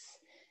repeats.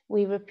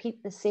 We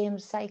repeat the same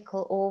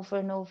cycle over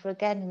and over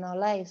again in our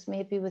lives,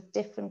 maybe with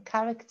different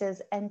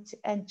characters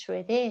enter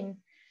it in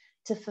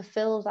to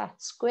fulfill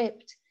that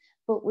script,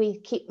 but we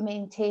keep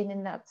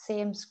maintaining that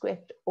same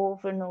script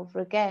over and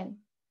over again.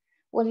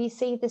 Well, you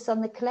see this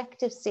on the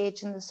collective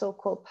stage in the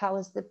so-called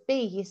powers that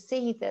be. You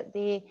see that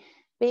they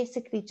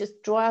basically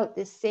just draw out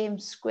this same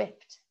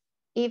script,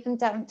 even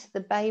down to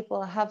the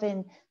Bible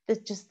having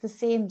just the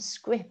same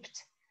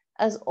script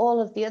as all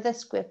of the other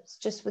scripts,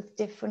 just with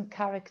different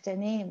character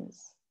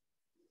names.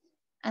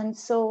 And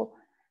so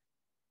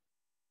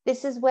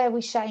this is where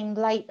we shine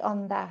light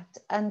on that.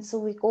 And so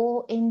we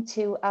go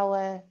into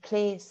our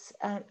place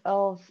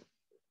of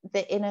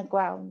the inner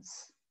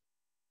grounds,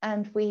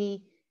 and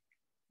we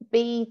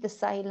be the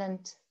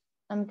silent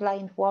and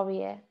blind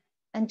warrior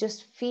and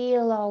just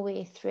feel our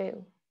way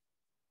through.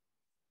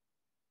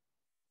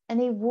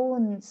 Any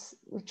wounds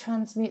we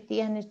transmute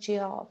the energy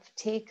of,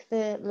 take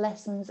the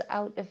lessons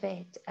out of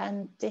it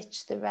and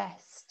ditch the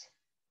rest.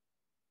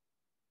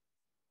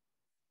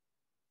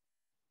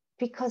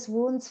 Because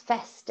wounds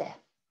fester.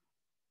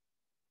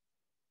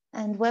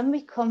 And when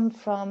we come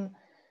from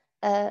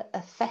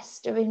a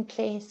festering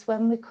place,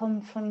 when we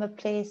come from a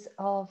place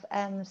of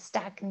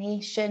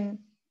stagnation,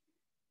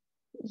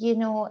 you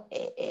know,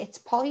 it's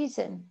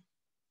poison.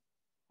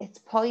 It's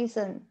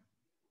poison.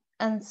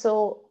 And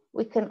so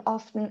we can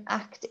often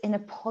act in a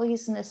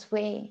poisonous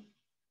way.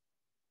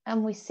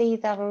 And we see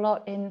that a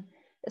lot in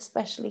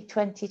especially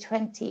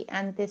 2020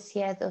 and this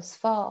year thus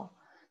far,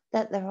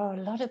 that there are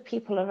a lot of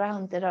people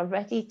around that are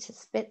ready to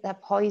spit their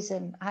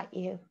poison at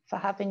you for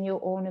having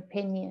your own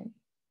opinion,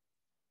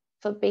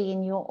 for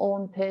being your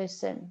own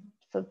person,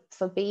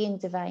 for being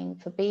divine,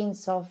 for being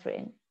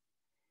sovereign.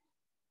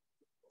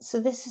 So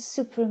this is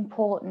super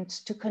important,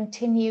 to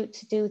continue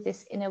to do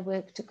this inner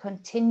work, to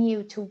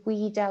continue to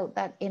weed out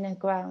that inner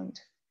ground,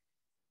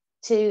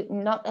 to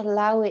not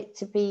allow it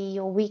to be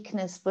your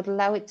weakness, but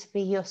allow it to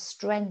be your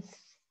strength,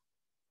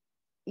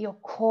 your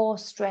core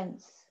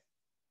strength.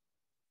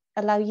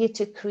 Allow you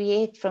to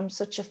create from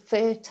such a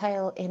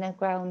fertile inner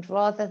ground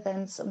rather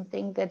than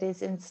something that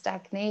is in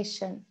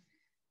stagnation,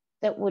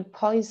 that would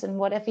poison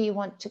whatever you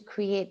want to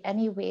create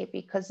anyway,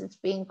 because it's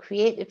being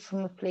created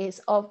from a place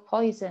of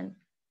poison.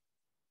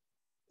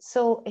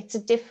 So it's a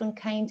different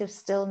kind of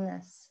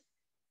stillness.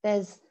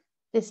 There's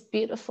this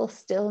beautiful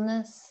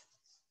stillness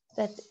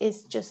that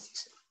is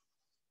just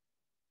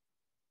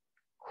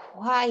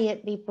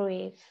quietly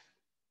brave,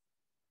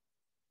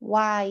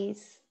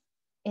 wise,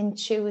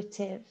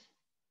 intuitive.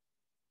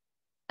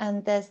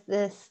 And there's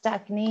the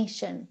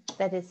stagnation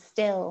that is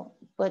still,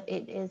 but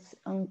it is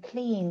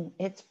unclean.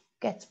 It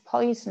gets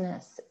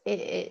poisonous.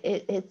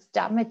 It's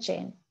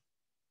damaging.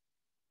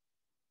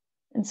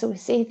 And so we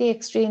see the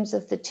extremes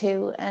of the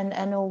two, and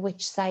I know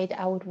which side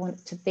I would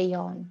want to be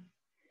on.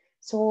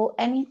 So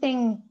any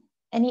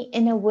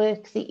inner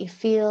work that you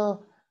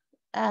feel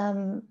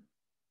that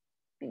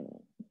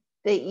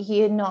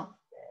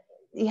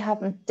you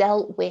haven't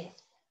dealt with,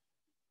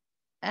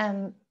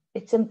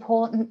 it's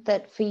important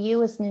that for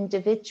you as an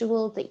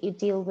individual that you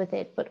deal with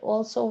it, but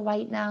also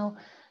right now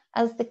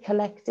as the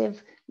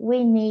collective,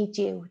 we need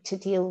you to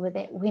deal with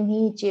it. We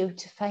need you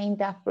to find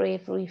that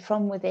bravery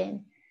from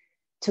within,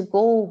 to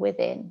go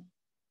within,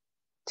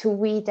 to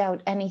weed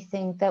out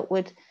anything that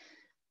would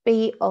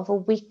be of a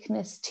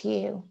weakness to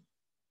you,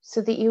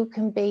 so that you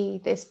can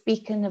be this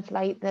beacon of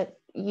light that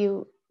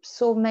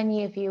so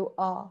many of you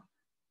are,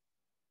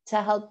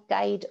 to help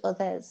guide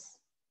others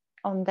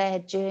on their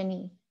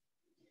journey.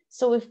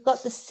 So we've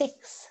got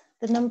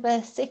the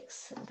number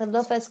 6, the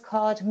Lover's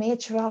card,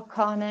 Major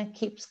Arcana,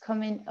 keeps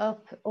coming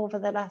up over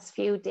the last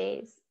few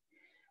days.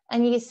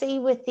 And you see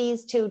with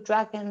these two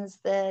dragons,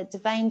 the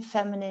divine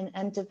feminine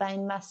and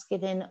divine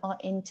masculine are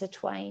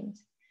intertwined.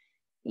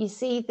 You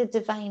see the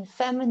divine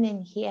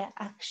feminine here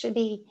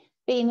actually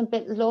being a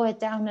bit lower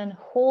down and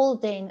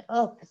holding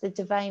up the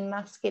divine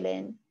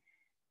masculine.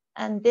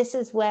 And this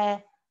is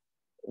where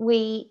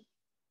we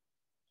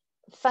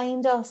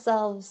find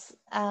ourselves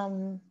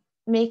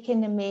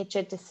making a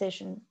major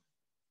decision.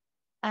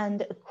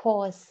 And of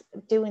course,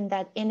 doing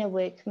that inner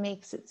work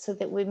makes it so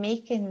that we're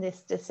making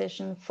this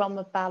decision from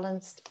a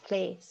balanced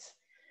place,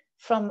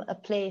 from a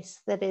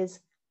place that is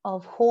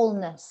of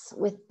wholeness.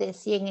 With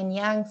this yin and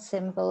yang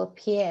symbol up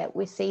here,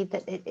 we see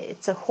that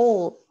it's a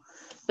whole.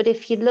 But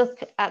if you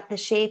look at the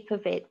shape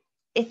of it,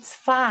 it's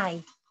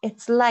phi,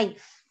 it's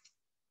life.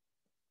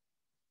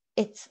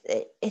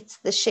 It's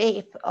the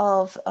shape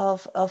of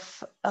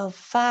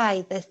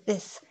phi,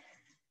 this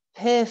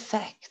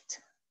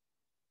perfect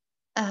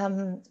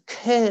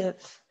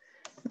curve,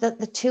 that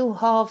the two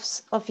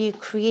halves of you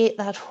create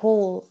that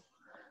whole.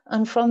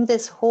 And from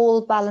this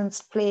whole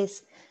balanced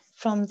place,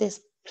 from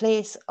this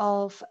place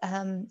of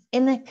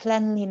inner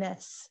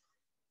cleanliness,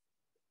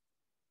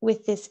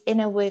 with this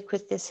inner work,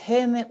 with this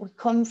hermit,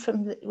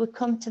 we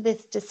come to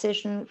this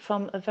decision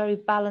from a very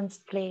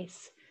balanced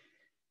place.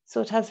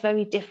 So it has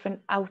very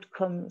different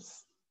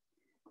outcomes.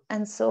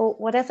 And so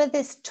whatever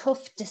this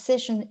tough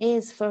decision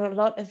is for a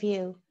lot of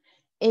you,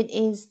 it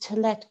is to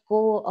let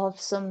go of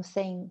some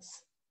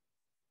things,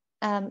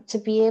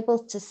 to be able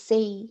to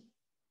see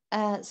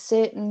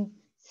certain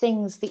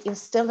things that you're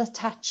still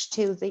attached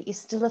to, that you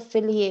still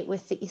affiliate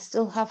with, that you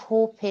still have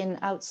hope in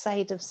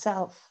outside of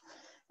self.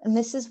 And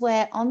this is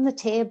where on the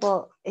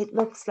table, it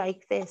looks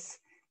like this.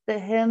 The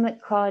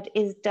Hermit card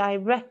is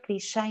directly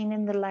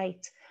shining the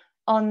light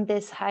on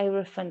this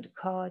Hierophant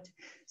card.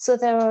 So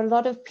there are a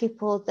lot of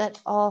people that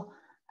are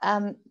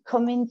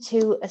coming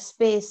to a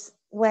space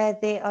where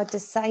they are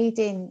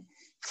deciding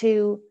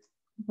to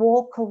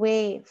walk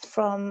away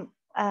from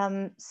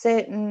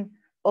certain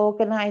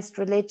organized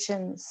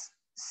religions,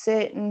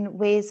 certain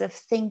ways of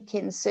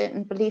thinking,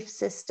 certain belief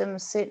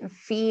systems, certain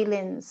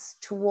feelings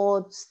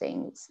towards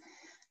things.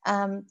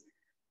 And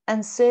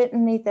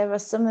certainly there are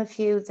some of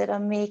you that are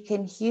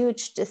making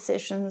huge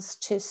decisions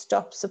to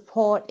stop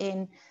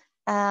supporting,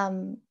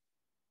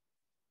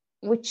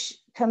 which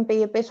can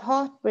be a bit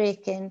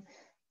heartbreaking,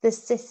 the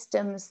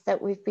systems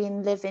that we've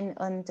been living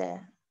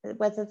under,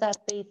 whether that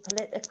be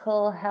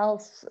political,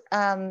 health,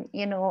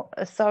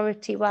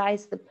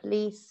 authority-wise, the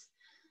police,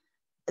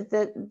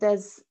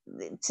 there's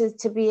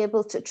to be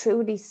able to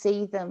truly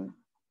see them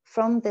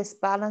from this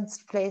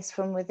balanced place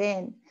from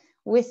within,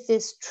 with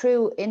this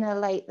true inner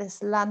light,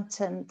 this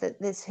lantern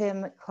that this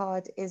Hermit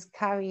card is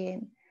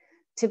carrying,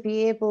 to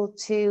be able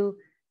to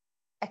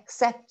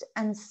accept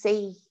and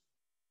see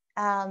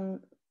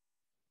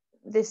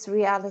this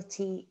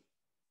reality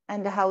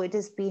and how it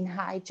has been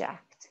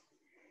hijacked,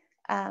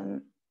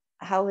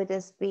 how it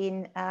has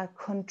been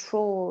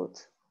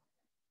controlled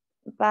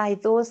by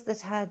those that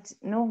had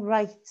no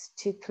right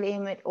to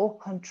claim it or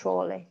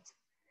control it.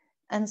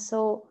 And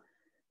so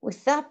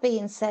with that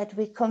being said,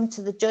 we come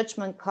to the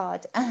Judgment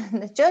card,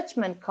 and the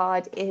Judgment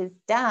card is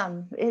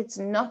damn, it's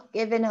not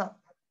giving up,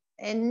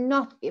 and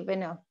not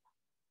giving up.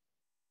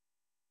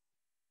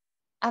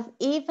 I've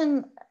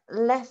even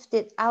left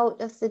it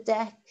out of the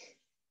deck,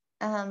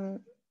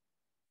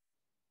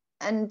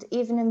 and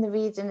even in the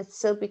reading, it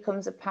still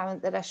becomes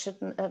apparent that I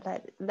shouldn't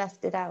have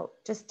left it out.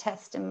 Just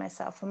testing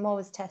myself. I'm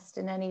always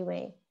testing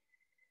anyway.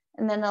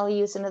 And then I'll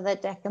use another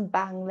deck and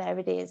bang, there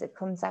it is. It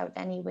comes out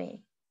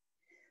anyway.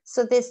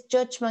 So this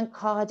Judgment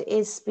card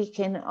is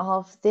speaking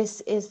of,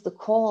 this is the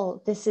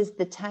call. This is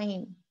the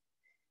time.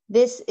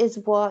 This is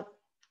what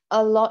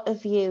a lot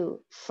of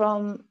you,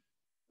 from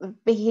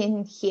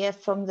being here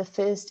from the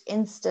first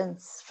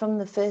instance, from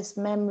the first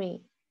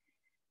memory,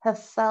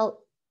 have felt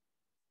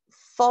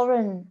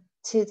foreign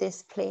to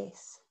this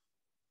place,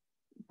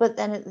 but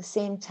then at the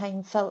same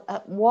time felt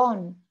at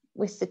one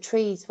with the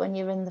trees when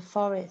you're in the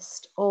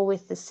forest, or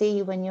with the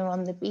sea when you're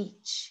on the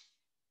beach.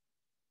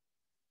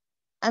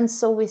 And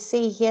so we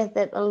see here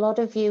that a lot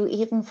of you,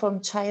 even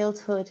from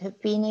childhood, have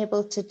been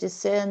able to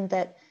discern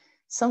that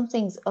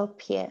something's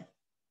up here,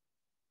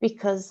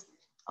 because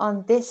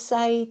on this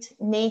side,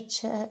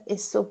 nature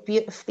is so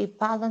beautifully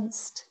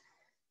balanced.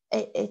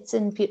 It's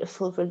in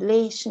beautiful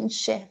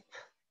relationship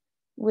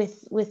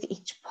with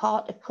each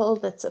particle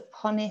that's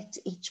upon it,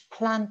 each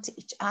plant,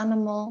 each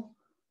animal,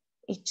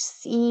 each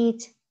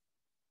seed.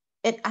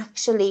 It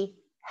actually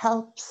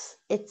helps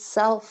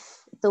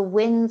itself The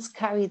winds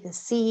carry the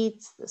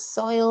seeds, the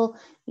soil,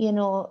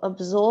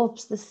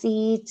 absorbs the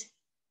seed,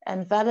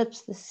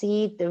 envelops the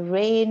seed, the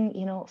rain,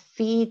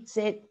 feeds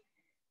it.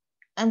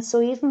 And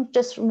so even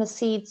just from a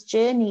seed's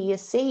journey, you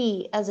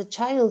see, as a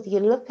child, you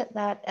look at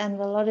that, and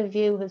a lot of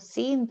you have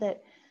seen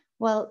that,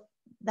 well,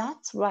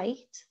 that's right.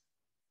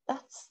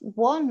 That's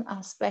one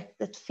aspect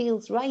that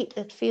feels right,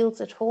 that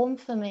feels at home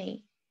for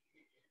me.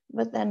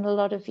 But then a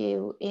lot of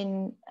you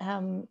in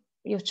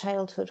your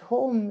childhood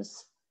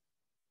homes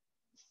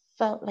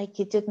felt like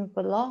you didn't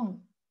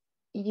belong.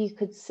 You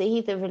could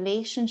see the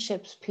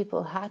relationships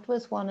people had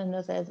with one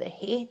another, the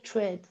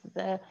hatred,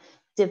 the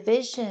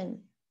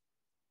division.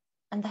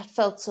 And that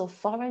felt so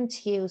foreign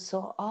to you,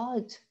 so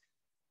odd.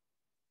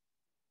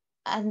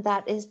 And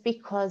that is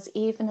because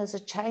even as a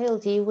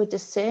child, you were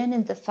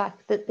discerning the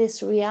fact that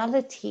this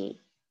reality,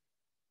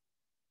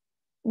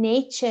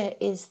 nature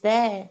is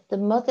there, the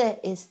mother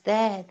is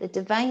there, the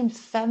divine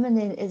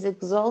feminine is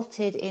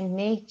exalted in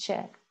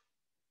nature.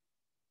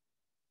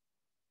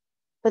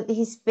 But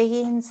these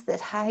beings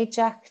that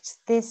hijacked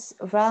this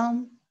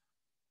realm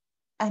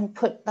and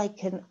put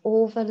like an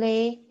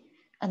overlay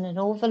and an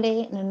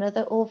overlay and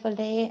another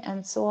overlay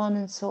and so on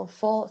and so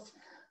forth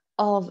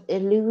of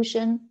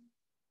illusion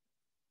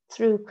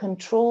through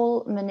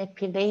control,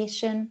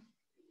 manipulation.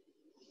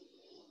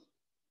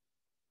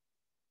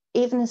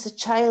 Even as a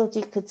child,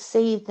 you could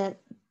see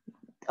that,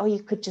 or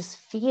you could just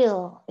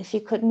feel, if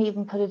you couldn't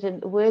even put it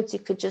into words, you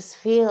could just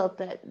feel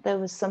that there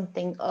was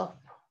something up.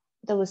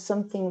 There was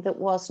something that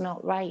was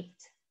not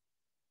right.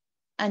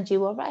 And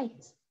you were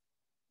right.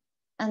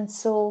 And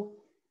so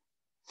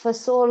for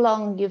so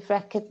long, you've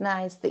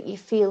recognized that you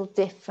feel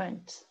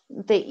different,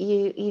 that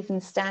you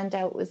even stand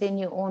out within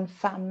your own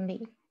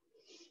family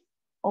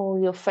or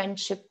your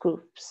friendship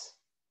groups.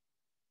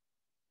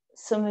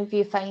 Some of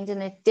you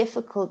finding it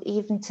difficult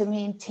even to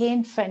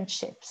maintain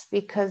friendships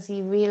because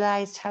you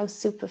realized how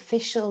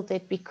superficial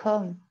they'd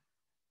become.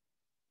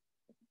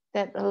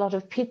 That a lot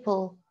of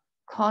people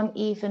can't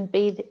even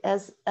be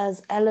as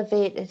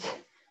elevated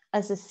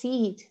as a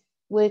seed,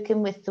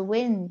 working with the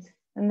wind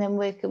and then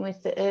working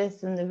with the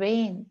earth and the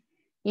rain,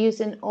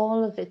 using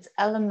all of its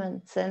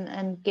elements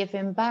and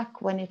giving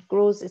back when it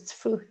grows its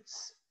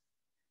fruits.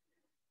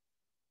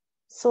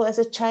 So as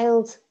a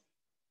child,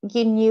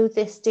 you knew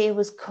this day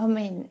was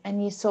coming,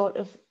 and you sort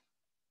of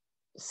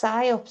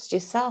psyopsed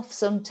yourself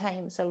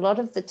sometimes, a lot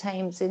of the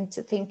times,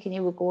 into thinking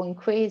you were going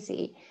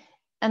crazy.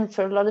 And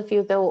for a lot of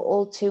you, there were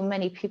all too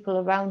many people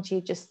around you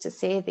just to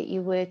say that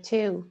you were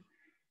too,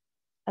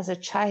 as a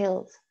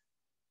child.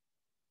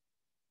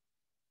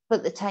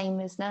 But the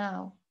time is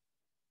now.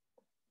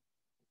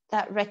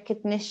 That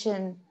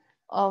recognition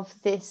of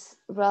this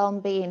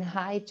realm being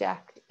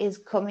hijacked is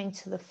coming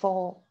to the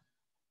fore.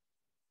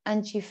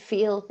 And you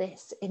feel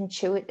this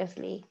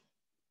intuitively.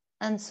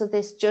 And so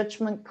this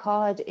judgment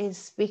card is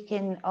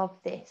speaking of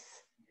this,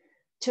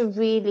 to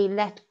really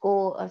let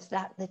go of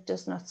that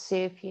does not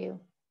serve you.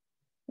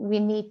 We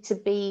need to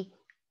be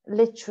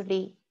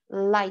literally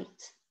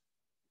light,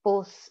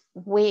 both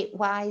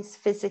weight-wise,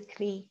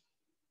 physically,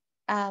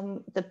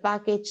 the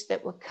baggage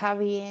that we're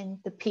carrying,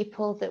 the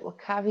people that we're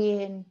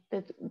carrying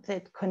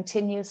that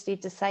continuously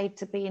decide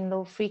to be in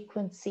low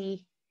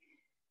frequency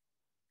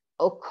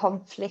or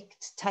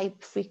conflict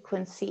type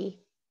frequency.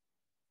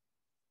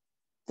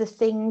 The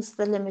things,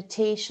 the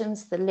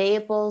limitations, the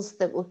labels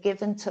that were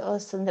given to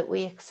us and that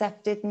we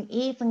accepted and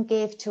even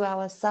gave to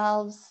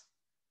ourselves,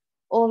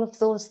 all of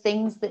those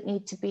things that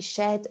need to be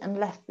shed and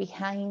left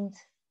behind.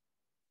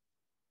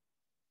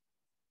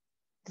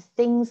 The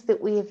things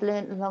that we have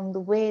learned along the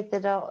way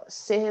that are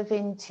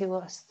serving to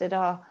us, that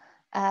are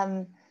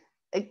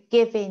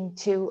giving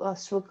to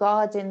us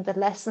regarding the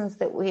lessons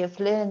that we have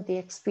learned, the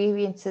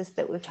experiences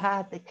that we've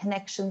had, the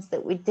connections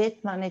that we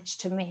did manage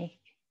to make.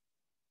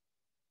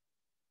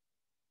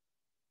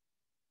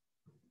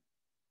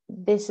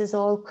 This is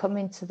all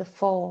coming to the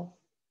fore.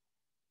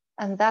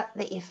 And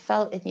that you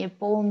felt in your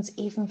bones,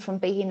 even from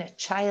being a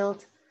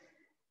child,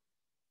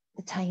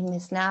 the time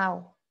is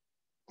now.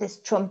 This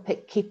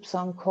trumpet keeps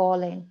on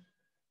calling.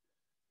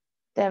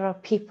 There are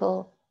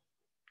people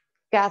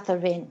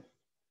gathering.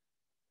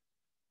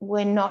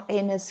 We're not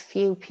in as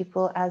few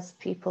people as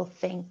people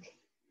think.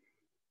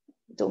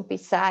 Don't be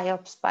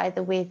psyops by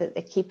the way that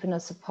they're keeping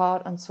us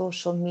apart on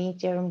social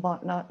media and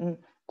whatnot, and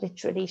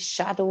literally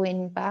shadow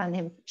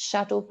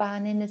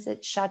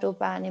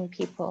banning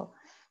people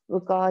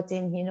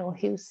regarding,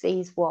 who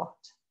sees what.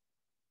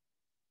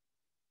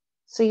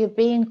 So you're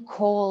being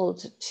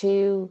called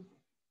to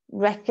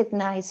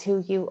recognize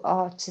who you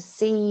are, to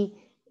see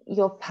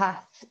your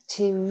path,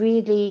 to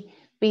really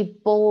be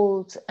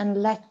bold and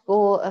let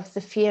go of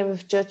the fear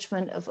of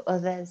judgment of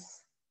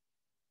others.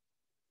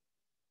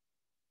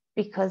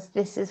 Because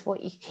this is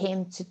what you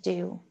came to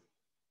do.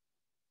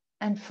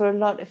 And for a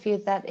lot of you,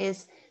 that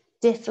is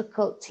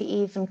difficult to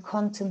even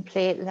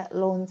contemplate, let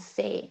alone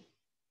say.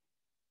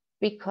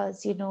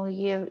 Because,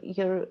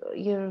 you're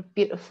a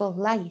beautiful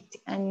light,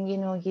 and,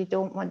 you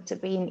don't want to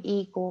be an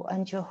ego,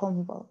 and you're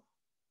humble.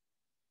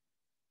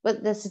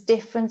 But there's a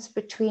difference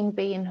between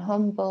being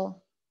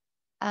humble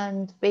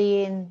and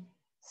being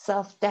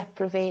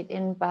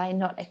self-deprecating by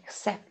not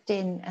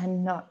accepting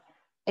and not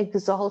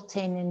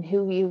exalting in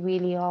who you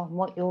really are and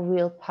what your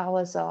real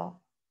powers are.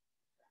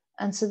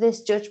 And so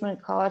this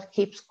judgment card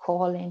keeps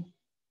calling,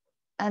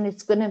 and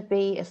it's going to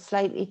be a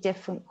slightly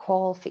different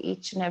call for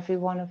each and every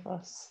one of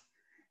us.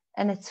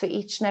 And it's for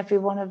each and every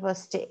one of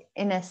us to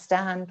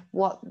understand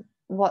what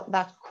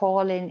that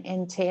calling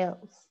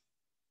entails.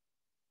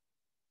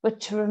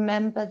 But to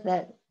remember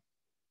that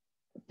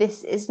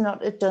this is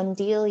not a done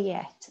deal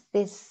yet.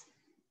 This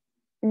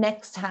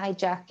next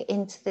hijack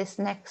into this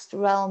next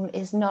realm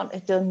is not a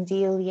done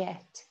deal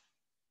yet.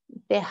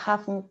 They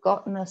haven't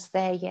gotten us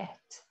there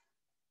yet.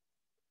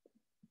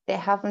 They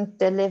haven't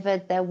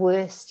delivered their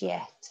worst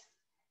yet.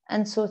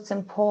 And so it's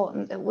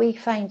important that we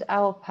find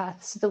our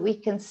path so that we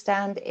can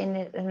stand in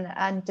it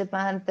and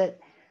demand that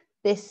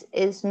this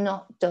is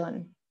not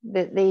done,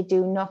 that they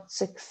do not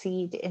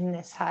succeed in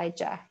this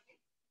hijack.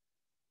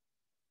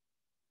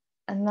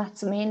 And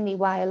that's mainly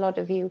why a lot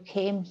of you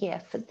came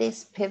here, for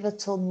this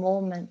pivotal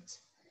moment,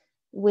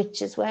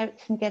 which is where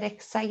it can get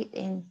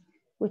exciting,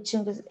 which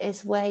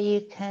is where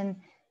you can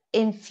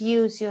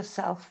infuse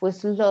yourself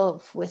with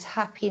love, with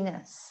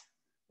happiness,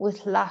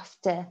 with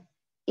laughter,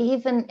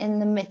 even in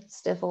the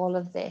midst of all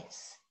of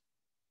this.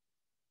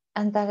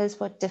 And that is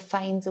what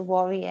defines a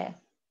warrior,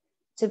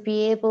 to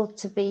be able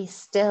to be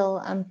still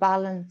and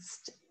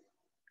balanced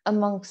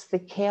amongst the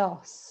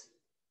chaos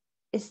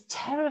is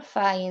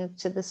terrifying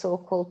to the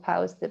so-called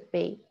powers that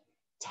be,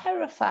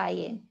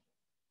 terrifying.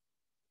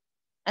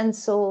 And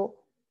so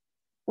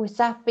with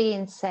that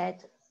being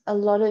said, a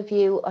lot of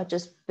you are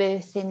just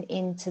birthing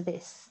into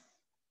this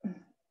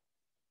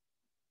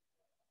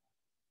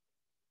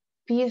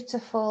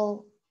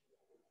beautiful,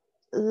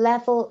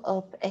 level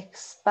up,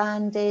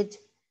 expanded,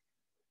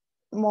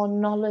 more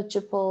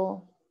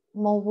knowledgeable,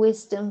 more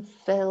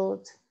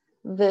wisdom-filled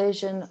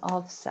version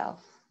of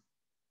self.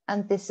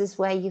 And this is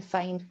where you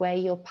find where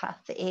your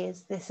path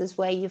is. This is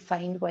where you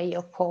find where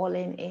your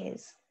calling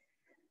is.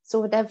 So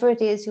whatever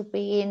it is you're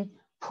being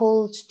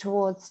pulled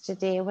towards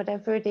today,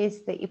 whatever it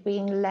is that you're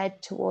being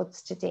led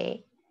towards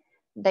today,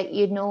 that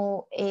you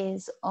know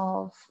is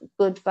of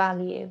good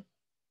value,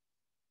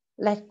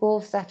 let go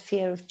of that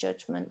fear of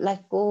judgment.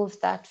 Let go of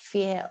that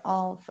fear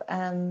of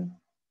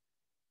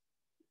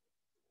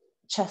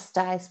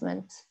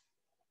chastisement,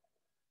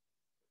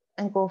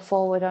 and go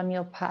forward on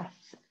your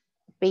path,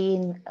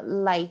 being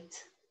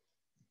light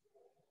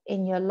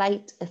in your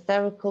light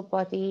etherical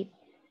body,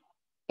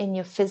 in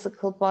your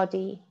physical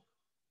body.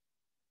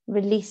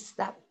 Release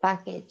that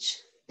baggage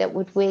that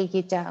would weigh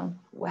you down,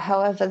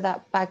 however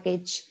that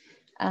baggage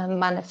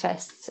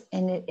manifests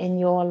in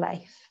your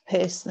life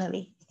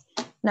personally.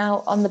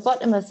 Now, on the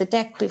bottom of the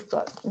deck, we've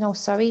got,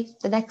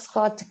 the next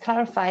card to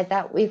clarify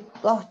that, we've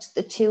got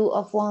the Two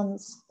of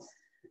Wands.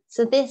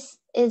 So this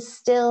is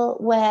still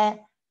where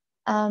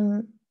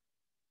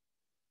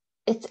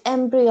it's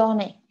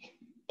embryonic,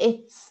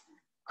 it's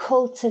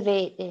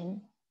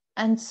cultivating.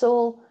 And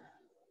so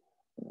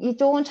you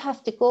don't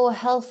have to go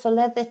hell for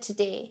leather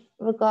today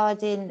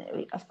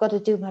regarding, I've got to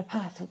do my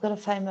path, I've got to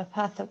find my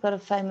path, I've got to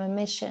find my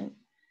mission.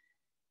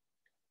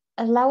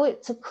 Allow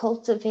it to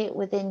cultivate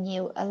within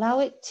you. Allow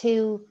it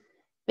to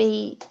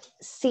be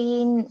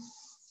seen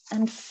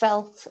and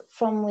felt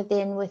from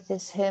within with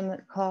this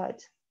Hermit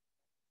card.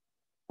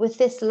 With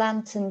this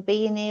lantern,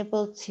 being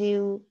able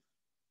to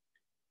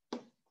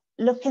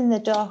look in the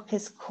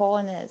darkest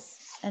corners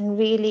and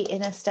really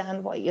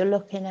understand what you're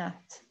looking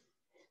at.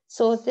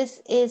 So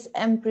this is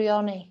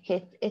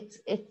embryonic.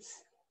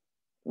 It's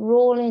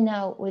rolling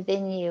out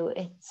within you.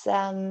 It's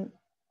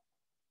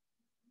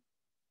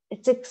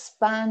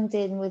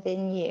expanding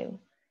within you.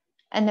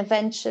 And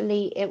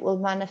eventually it will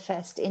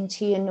manifest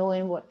into you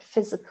knowing what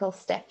physical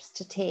steps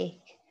to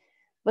take.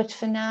 But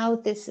for now,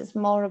 this is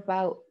more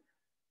about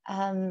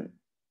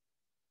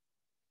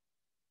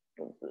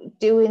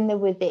doing the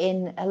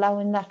within,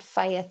 allowing that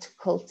fire to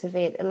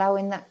cultivate,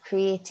 allowing that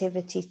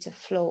creativity to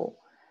flow,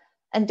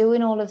 and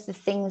doing all of the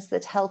things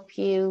that help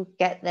you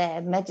get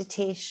there: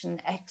 meditation,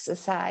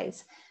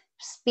 exercise,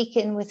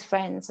 speaking with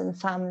friends and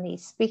family,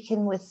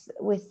 speaking with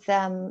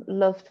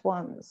loved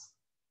ones,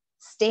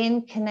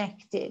 staying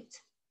connected.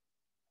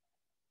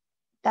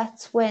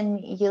 That's when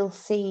you'll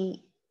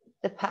see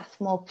the path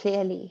more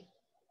clearly,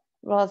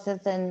 rather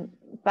than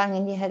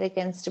banging your head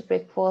against a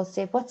brick wall,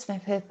 say, what's my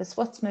purpose?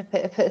 What's my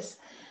purpose?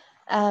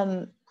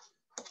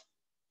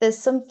 There's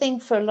something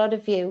for a lot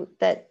of you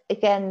that,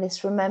 again,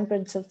 this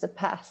remembrance of the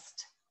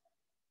past,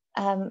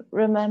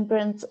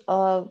 remembrance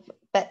of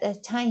better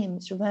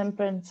times,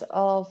 remembrance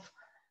of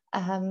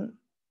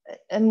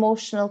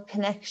emotional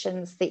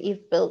connections that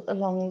you've built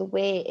along the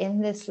way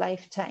in this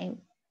lifetime.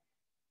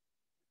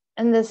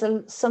 And there's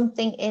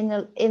something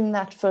in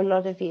that for a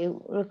lot of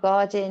you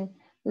regarding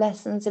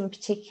lessons in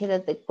particular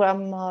that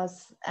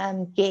grandmas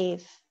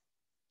gave,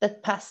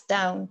 that passed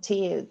down to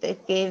you,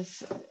 that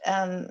gave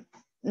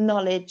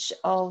knowledge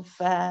of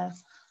that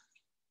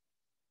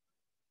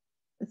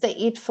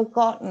you'd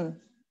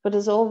forgotten, but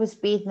has always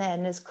been there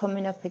and is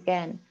coming up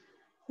again.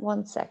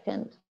 1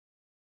 second.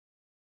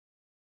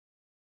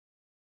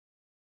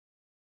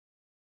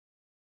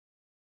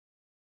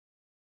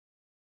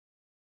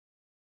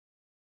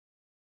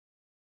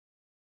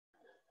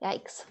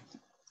 Yikes.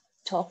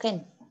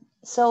 Talking.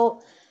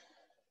 So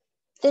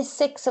this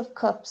Six of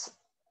Cups,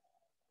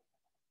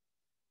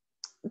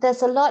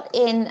 there's a lot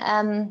in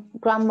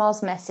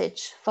Grandma's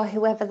message for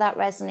whoever that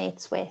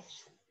resonates with.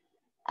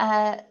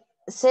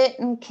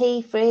 Certain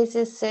key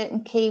phrases,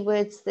 certain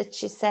keywords that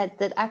she said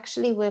that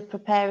actually were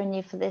preparing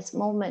you for this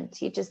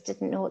moment. You just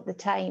didn't know at the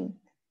time.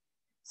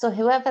 So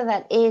whoever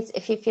that is,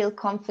 if you feel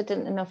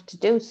confident enough to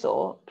do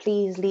so,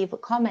 please leave a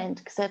comment,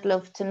 because I'd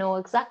love to know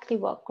exactly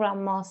what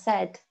Grandma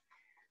said.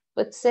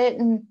 But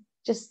certain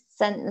just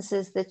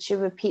sentences that she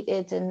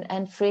repeated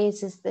and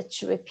phrases that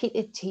she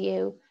repeated to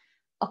you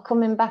are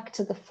coming back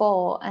to the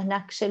fore and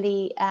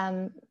actually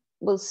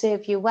will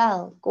serve you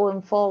well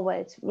going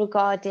forward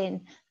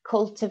regarding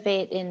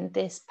cultivating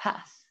this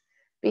path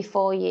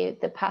before you,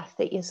 the path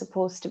that you're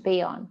supposed to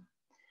be on.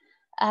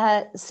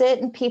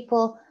 Certain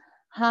people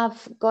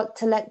have got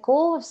to let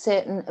go of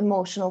certain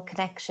emotional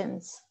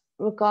connections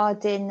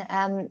regarding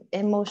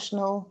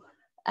emotional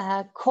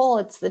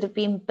cords that have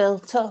been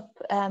built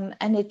up,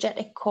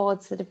 energetic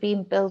cords that have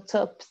been built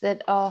up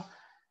that are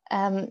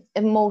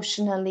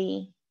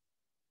emotionally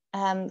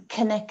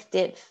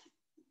connective.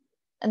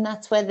 And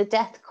that's where the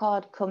Death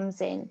card comes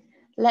in,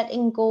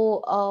 letting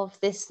go of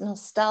this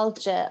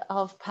nostalgia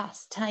of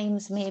past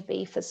times,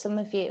 maybe for some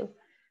of you,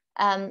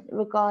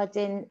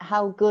 regarding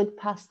how good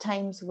past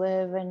times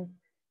were, and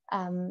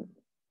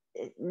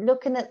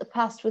looking at the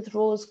past with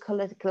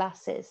rose-colored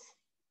glasses.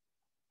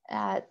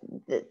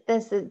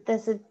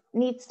 There's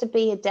needs to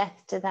be a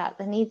death to that.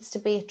 There needs to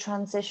be a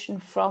transition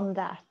from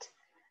that,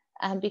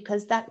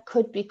 because that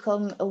could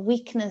become a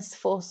weakness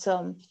for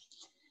some.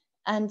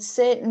 And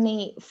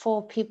certainly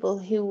for people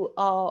who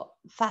are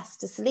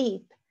fast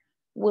asleep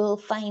will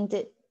find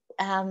it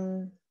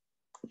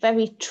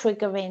very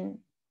triggering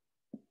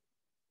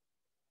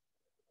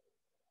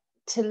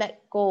to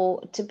let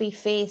go, to be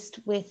faced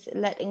with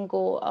letting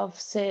go of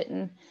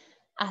certain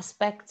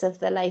aspects of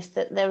their life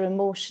that they're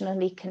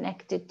emotionally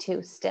connected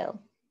to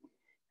still.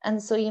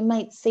 And so you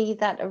might see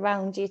that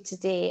around you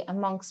today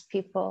amongst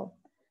people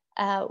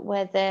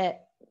where they're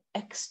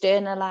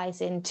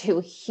externalizing to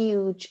a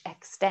huge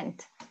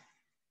extent.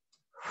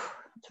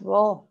 It's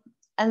raw.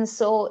 And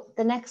so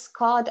the next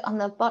card on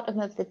the bottom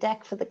of the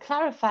deck for the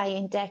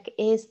clarifying deck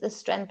is the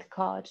Strength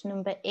card,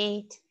 number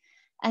 8.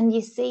 And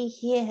you see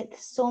here,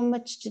 there's so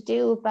much to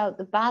do about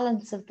the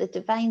balance of the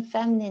divine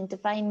feminine,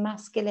 divine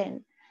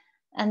masculine,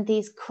 and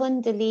these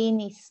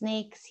kundalini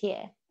snakes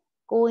here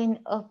going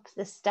up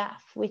the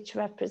staff, which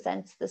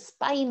represents the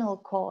spinal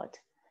cord,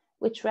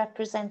 which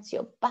represents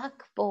your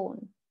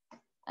backbone,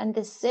 and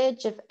the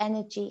surge of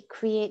energy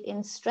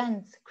creating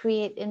strength,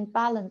 creating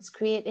balance,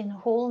 creating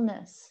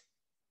wholeness,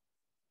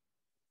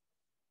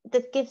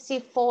 that gives you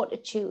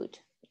fortitude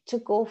to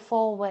go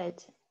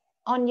forward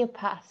on your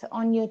path,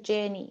 on your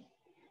journey.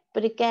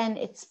 But again,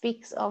 it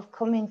speaks of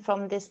coming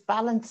from this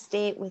balanced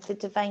state with the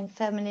divine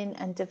feminine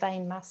and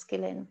divine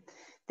masculine.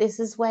 This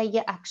is where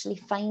you actually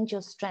find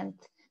your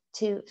strength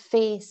to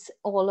face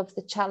all of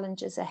the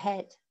challenges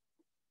ahead,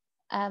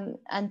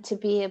 and to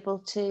be able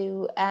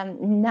to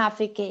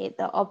navigate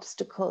the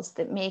obstacles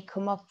that may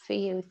come up for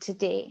you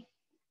today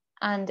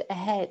and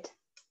ahead.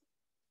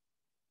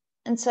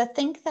 And so I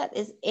think that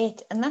is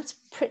it. And that's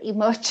pretty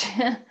much,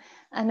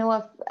 I know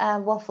I've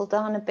waffled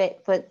on a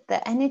bit, but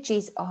the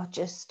energies are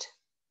just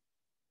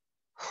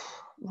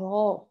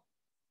raw.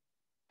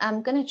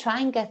 I'm going to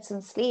try and get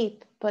some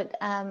sleep, but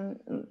my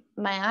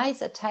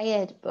eyes are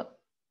tired, but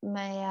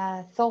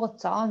my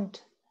thoughts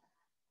aren't.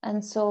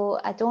 And so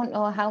I don't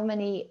know how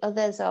many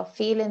others are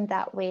feeling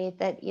that way,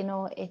 that, you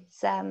know,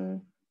 it's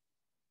the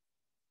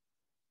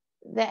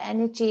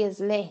energy is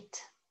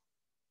lit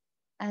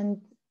and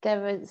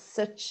there are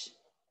such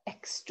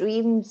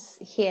extremes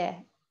here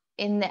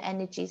in the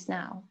energies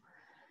now.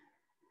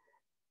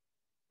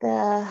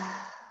 The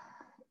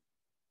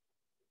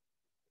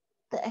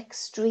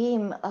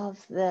extreme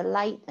of the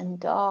light and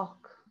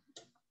dark,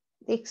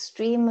 the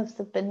extreme of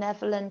the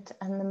benevolent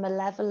and the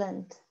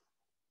malevolent,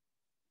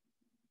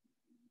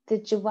 the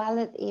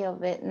duality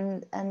of it,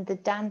 and the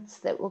dance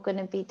that we're going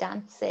to be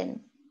dancing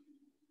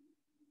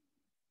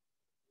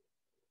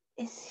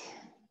is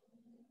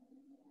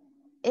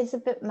a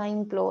bit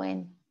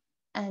mind-blowing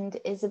and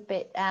is a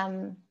bit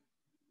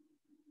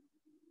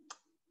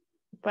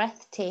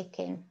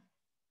breathtaking.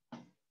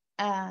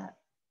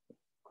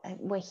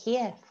 We're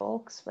here,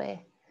 folks. We're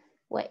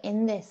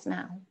in this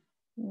now.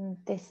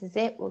 This is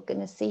it. We're going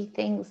to see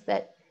things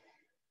that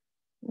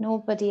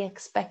nobody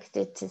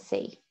expected to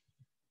see.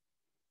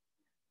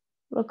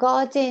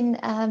 Regarding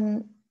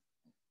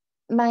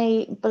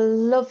my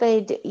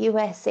beloved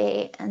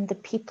USA and the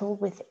people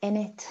within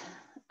it,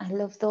 I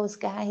love those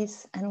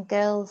guys and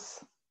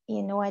girls.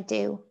 You know I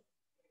do.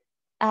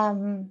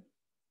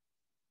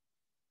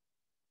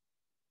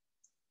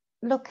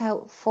 Look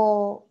out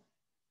for,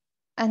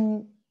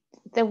 and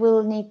there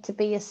will need to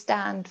be a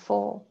stand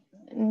for,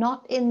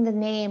 not in the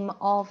name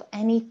of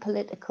any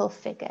political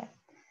figure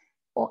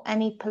or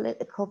any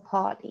political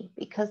party,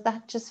 because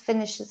that just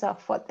finishes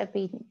off what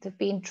they've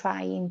been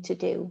trying to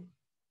do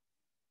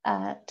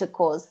to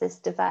cause this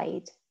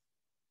divide.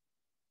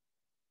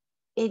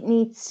 it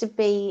needs to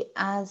be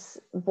as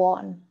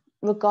one,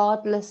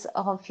 regardless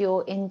of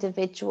your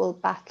individual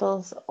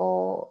battles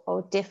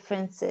or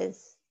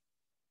differences.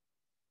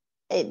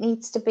 It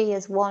needs to be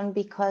as one,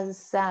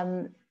 because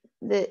the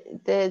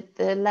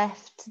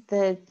left,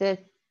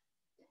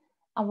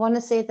 I want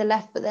to say the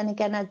left, but then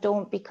again I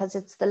don't, because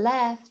it's the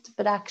left,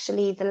 but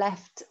actually the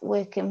left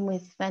working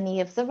with many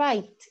of the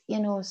right, you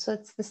know, so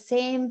it's the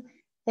same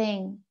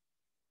thing,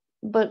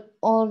 but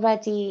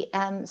already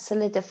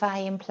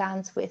solidifying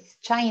plans with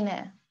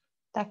China.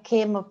 That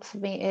came up for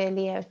me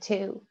earlier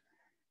too,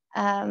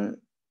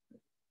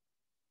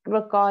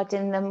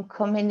 regarding them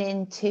coming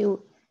in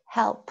to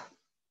help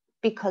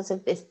because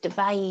of this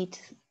divide,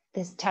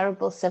 this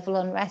terrible civil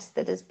unrest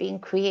that has been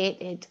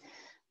created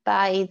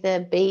by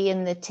the B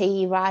and the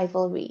T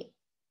rivalry,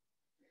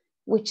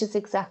 which is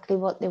exactly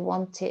what they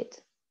wanted.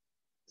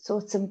 So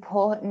it's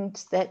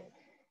important that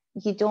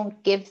you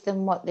don't give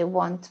them what they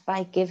want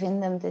by giving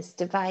them this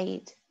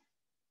divide.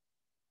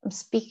 I'm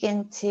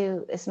speaking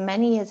to as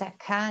many as I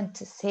can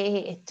to say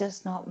it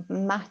does not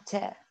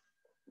matter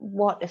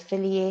what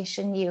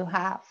affiliation you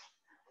have.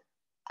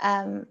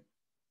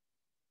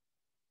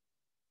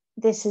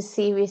 This is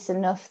serious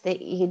enough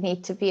that you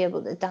need to be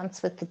able to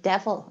dance with the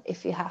devil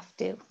if you have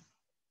to.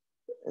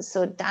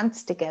 So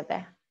dance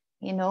together,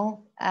 you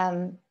know,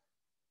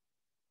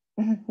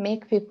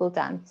 make people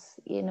dance,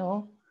 you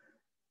know.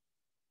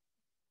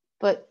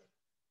 But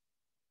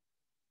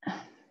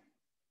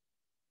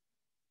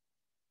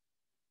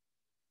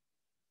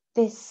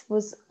this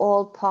was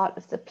all part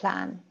of the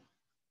plan.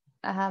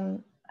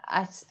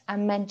 As I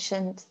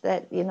mentioned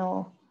that, you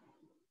know,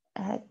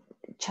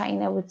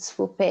 China would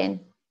swoop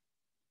in,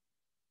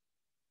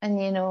 and,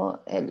 you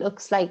know, it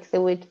looks like they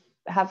would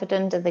have it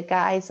under the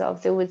guise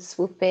of, they would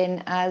swoop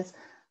in as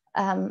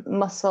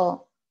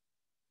muscle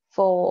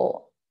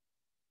for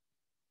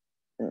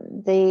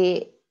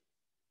the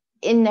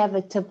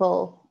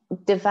inevitable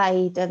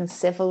divide and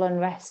civil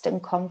unrest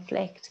and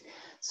conflict.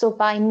 So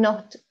by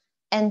not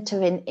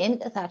entering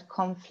into that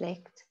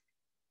conflict,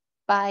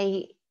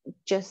 by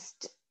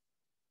just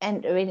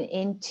entering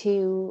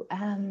into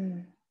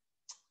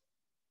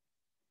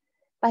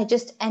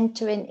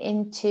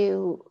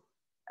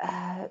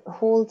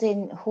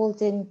holding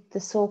the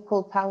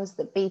so-called powers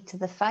that be to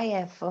the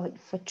fire for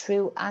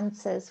true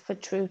answers, for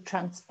true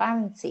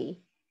transparency.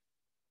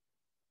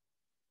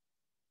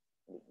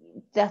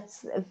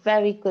 That's a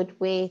very good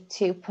way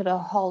to put a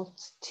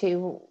halt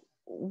to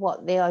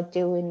what they are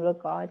doing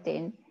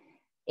regarding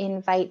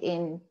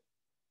inviting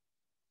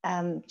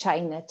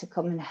China to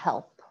come and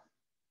help,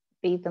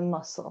 be the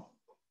muscle,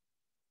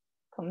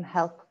 come and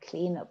help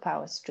clean up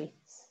our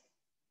streets.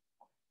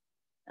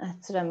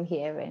 That's what I'm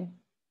hearing.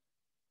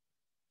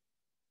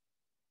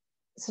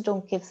 So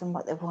don't give them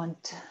what they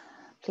want,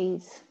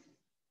 please.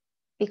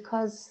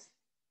 Because,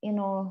 you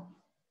know,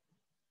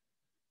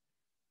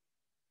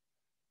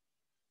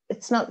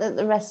 it's not that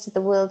the rest of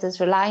the world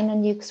is relying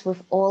on you, because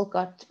we've all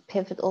got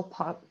pivotal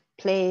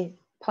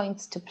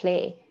points to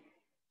play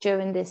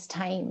during this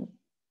time.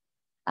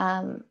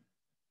 But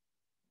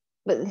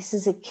this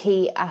is a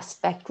key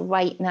aspect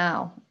right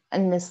now,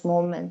 in this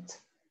moment.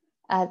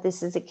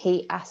 This is a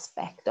key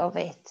aspect of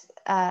it,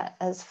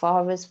 as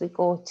far as we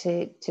go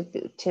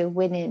to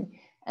winning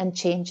and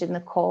changing the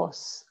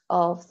course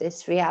of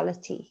this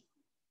reality,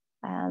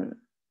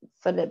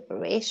 for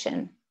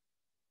liberation.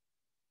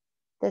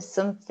 There's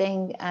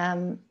something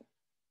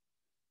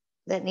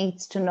that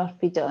needs to not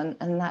be done,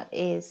 and that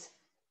is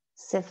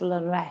civil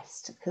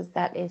unrest, because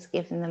that is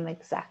giving them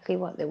exactly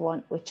what they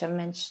want, which I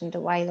mentioned a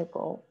while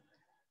ago.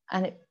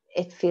 And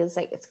it feels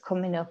like it's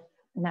coming up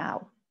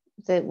now,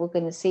 that we're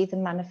going to see the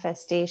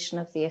manifestation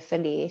of the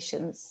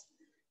affiliations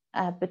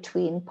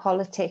between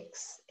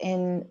politics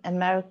in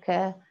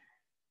America,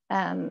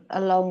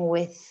 along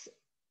with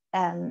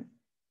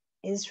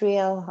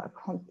Israel. I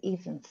can't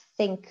even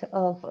think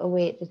of a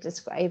way to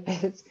describe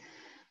it,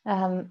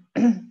 and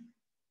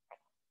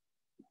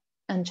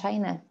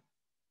China.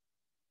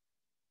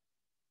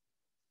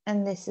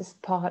 And this is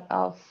part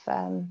of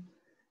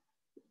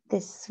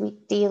this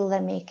sweet deal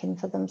they're making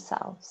for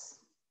themselves,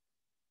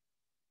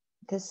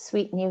 this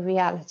sweet new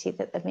reality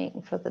that they're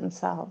making for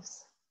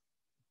themselves.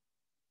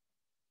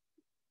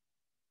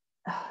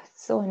 Oh,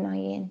 it's so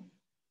annoying.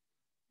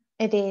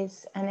 It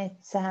is, and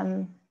it's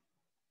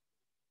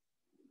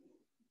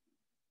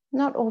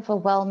not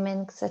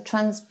overwhelming, because I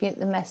transmute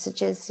the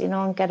messages, you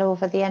know, and get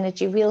over the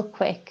energy real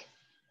quick.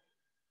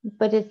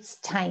 But it's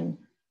time.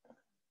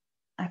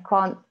 I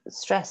can't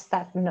stress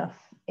that enough.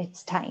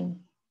 It's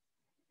time.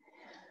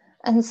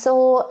 And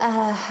so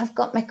I've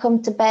got my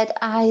come to bed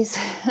eyes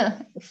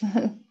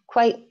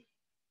quite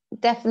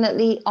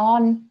definitely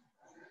on.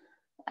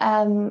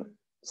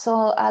 So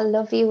I'll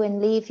love you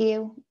and leave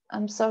you.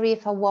 I'm sorry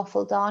if I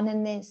waffled on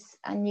in this.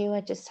 I knew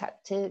I just had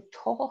to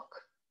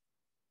talk.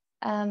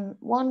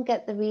 One,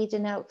 get the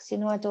reading out, because, you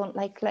know, I don't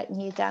like letting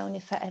you down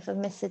if I ever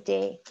miss a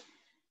day.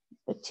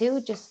 But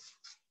two, just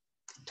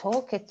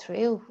talk it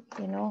through.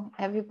 You know,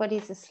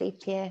 everybody's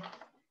asleep here.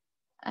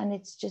 And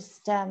it's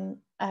just, I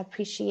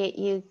appreciate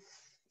you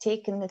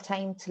taken the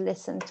time to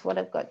listen to what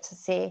I've got to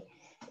say,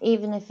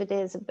 even if it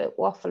is a bit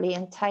waffly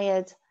and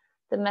tired.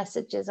 The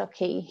messages are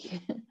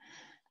key.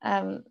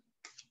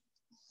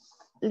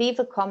 Leave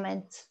a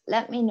comment.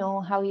 Let me know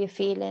how you're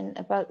feeling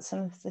about some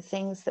of the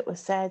things that were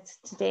said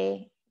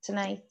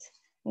tonight.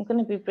 I'm going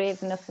to be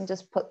brave enough and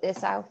just put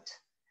this out,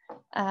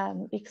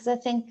 because I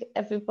think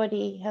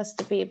everybody has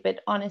to be a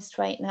bit honest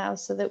right now,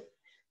 so that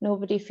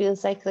nobody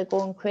feels like they're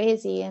going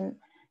crazy. And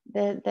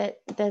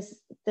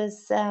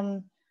there's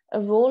a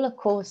roller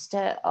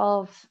coaster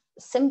of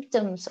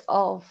symptoms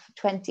of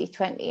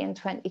 2020 and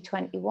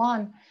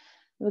 2021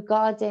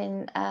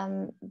 regarding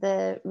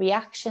the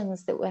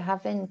reactions that we're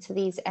having to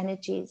these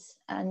energies.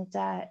 And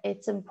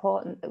it's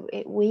important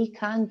that we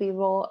can be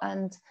raw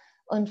and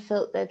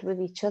unfiltered with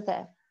each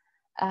other,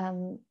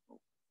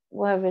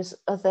 whereas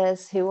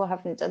others who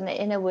haven't done the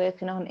inner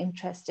work and aren't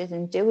interested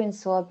in doing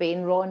so are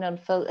being raw and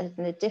unfiltered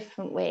in a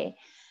different way.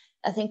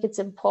 I think it's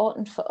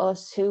important for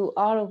us who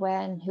are aware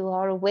and who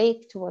are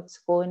awake to what's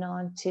going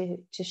on to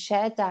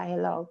share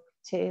dialogue,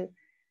 to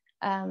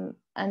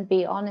and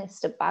be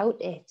honest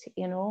about it,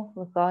 you know,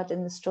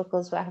 regarding the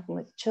struggles we're having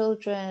with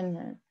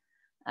children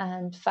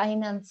and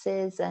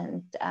finances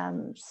and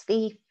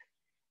sleep.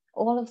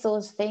 All of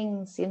those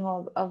things, you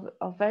know,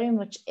 are very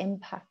much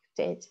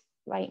impacted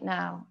right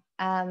now.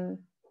 And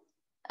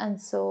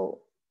so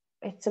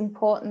it's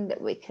important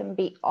that we can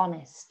be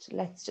honest.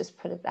 Let's just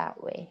put it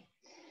that way.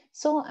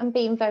 So I'm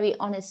being very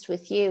honest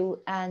with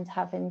you and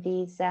having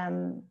these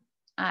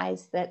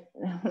eyes that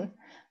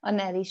are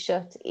nearly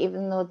shut,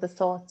 even though the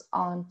thoughts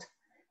aren't.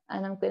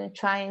 And I'm going to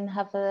try and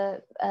have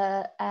a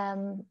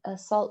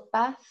salt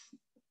bath,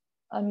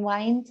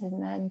 unwind,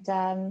 and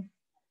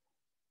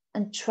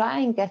try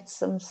and get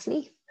some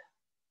sleep.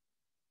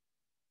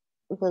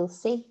 We'll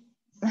see.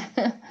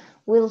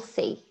 We'll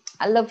see.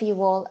 I love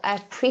you all. I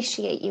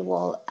appreciate you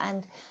all.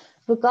 And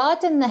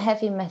regarding the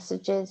heavy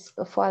messages,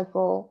 before I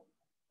go,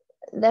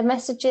 the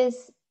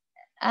messages,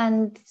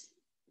 and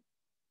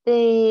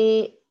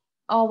they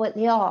are what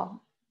they are.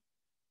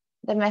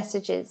 The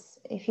messages.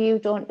 If you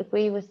don't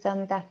agree with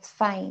them, that's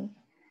fine.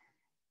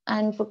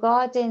 And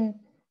regarding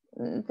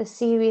the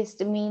serious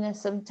demeanor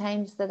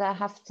sometimes that I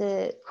have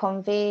to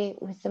convey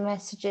with the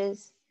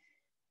messages,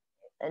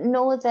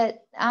 know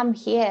that I'm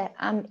here,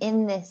 I'm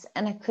in this,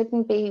 and I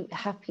couldn't be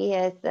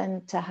happier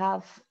than to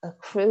have a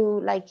crew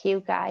like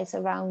you guys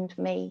around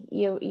me.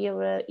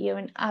 You're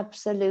an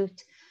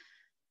absolute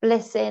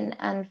blessing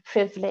and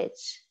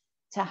privilege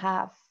to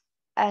have.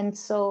 And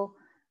so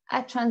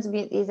I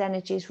transmute these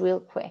energies real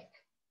quick.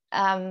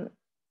 I'm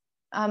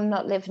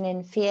not living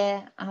in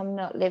fear. I'm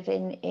not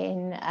living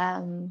in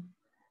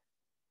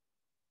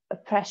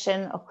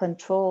oppression or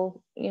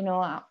control. You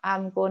know,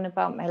 I'm going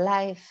about my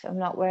life. I'm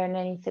not wearing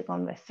anything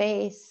on my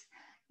face.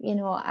 You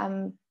know,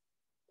 I'm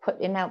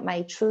putting out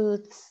my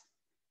truths.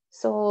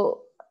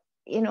 So,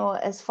 you know,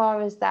 as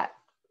far as that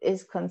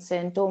is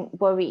concerned, don't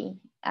worry.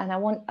 And I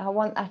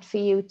want that for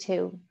you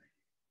too,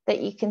 that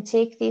you can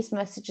take these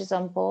messages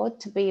on board,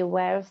 to be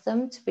aware of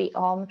them, to be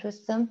armed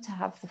with them, to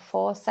have the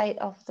foresight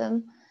of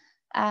them,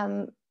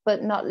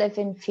 but not live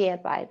in fear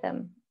by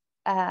them.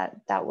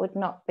 That would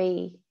not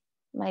be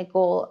my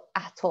goal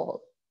at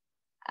all.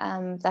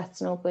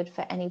 That's no good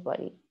for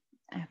anybody.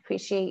 I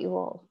appreciate you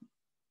all.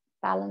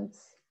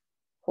 Balance,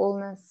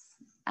 wholeness,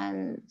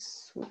 and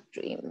sweet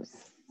dreams.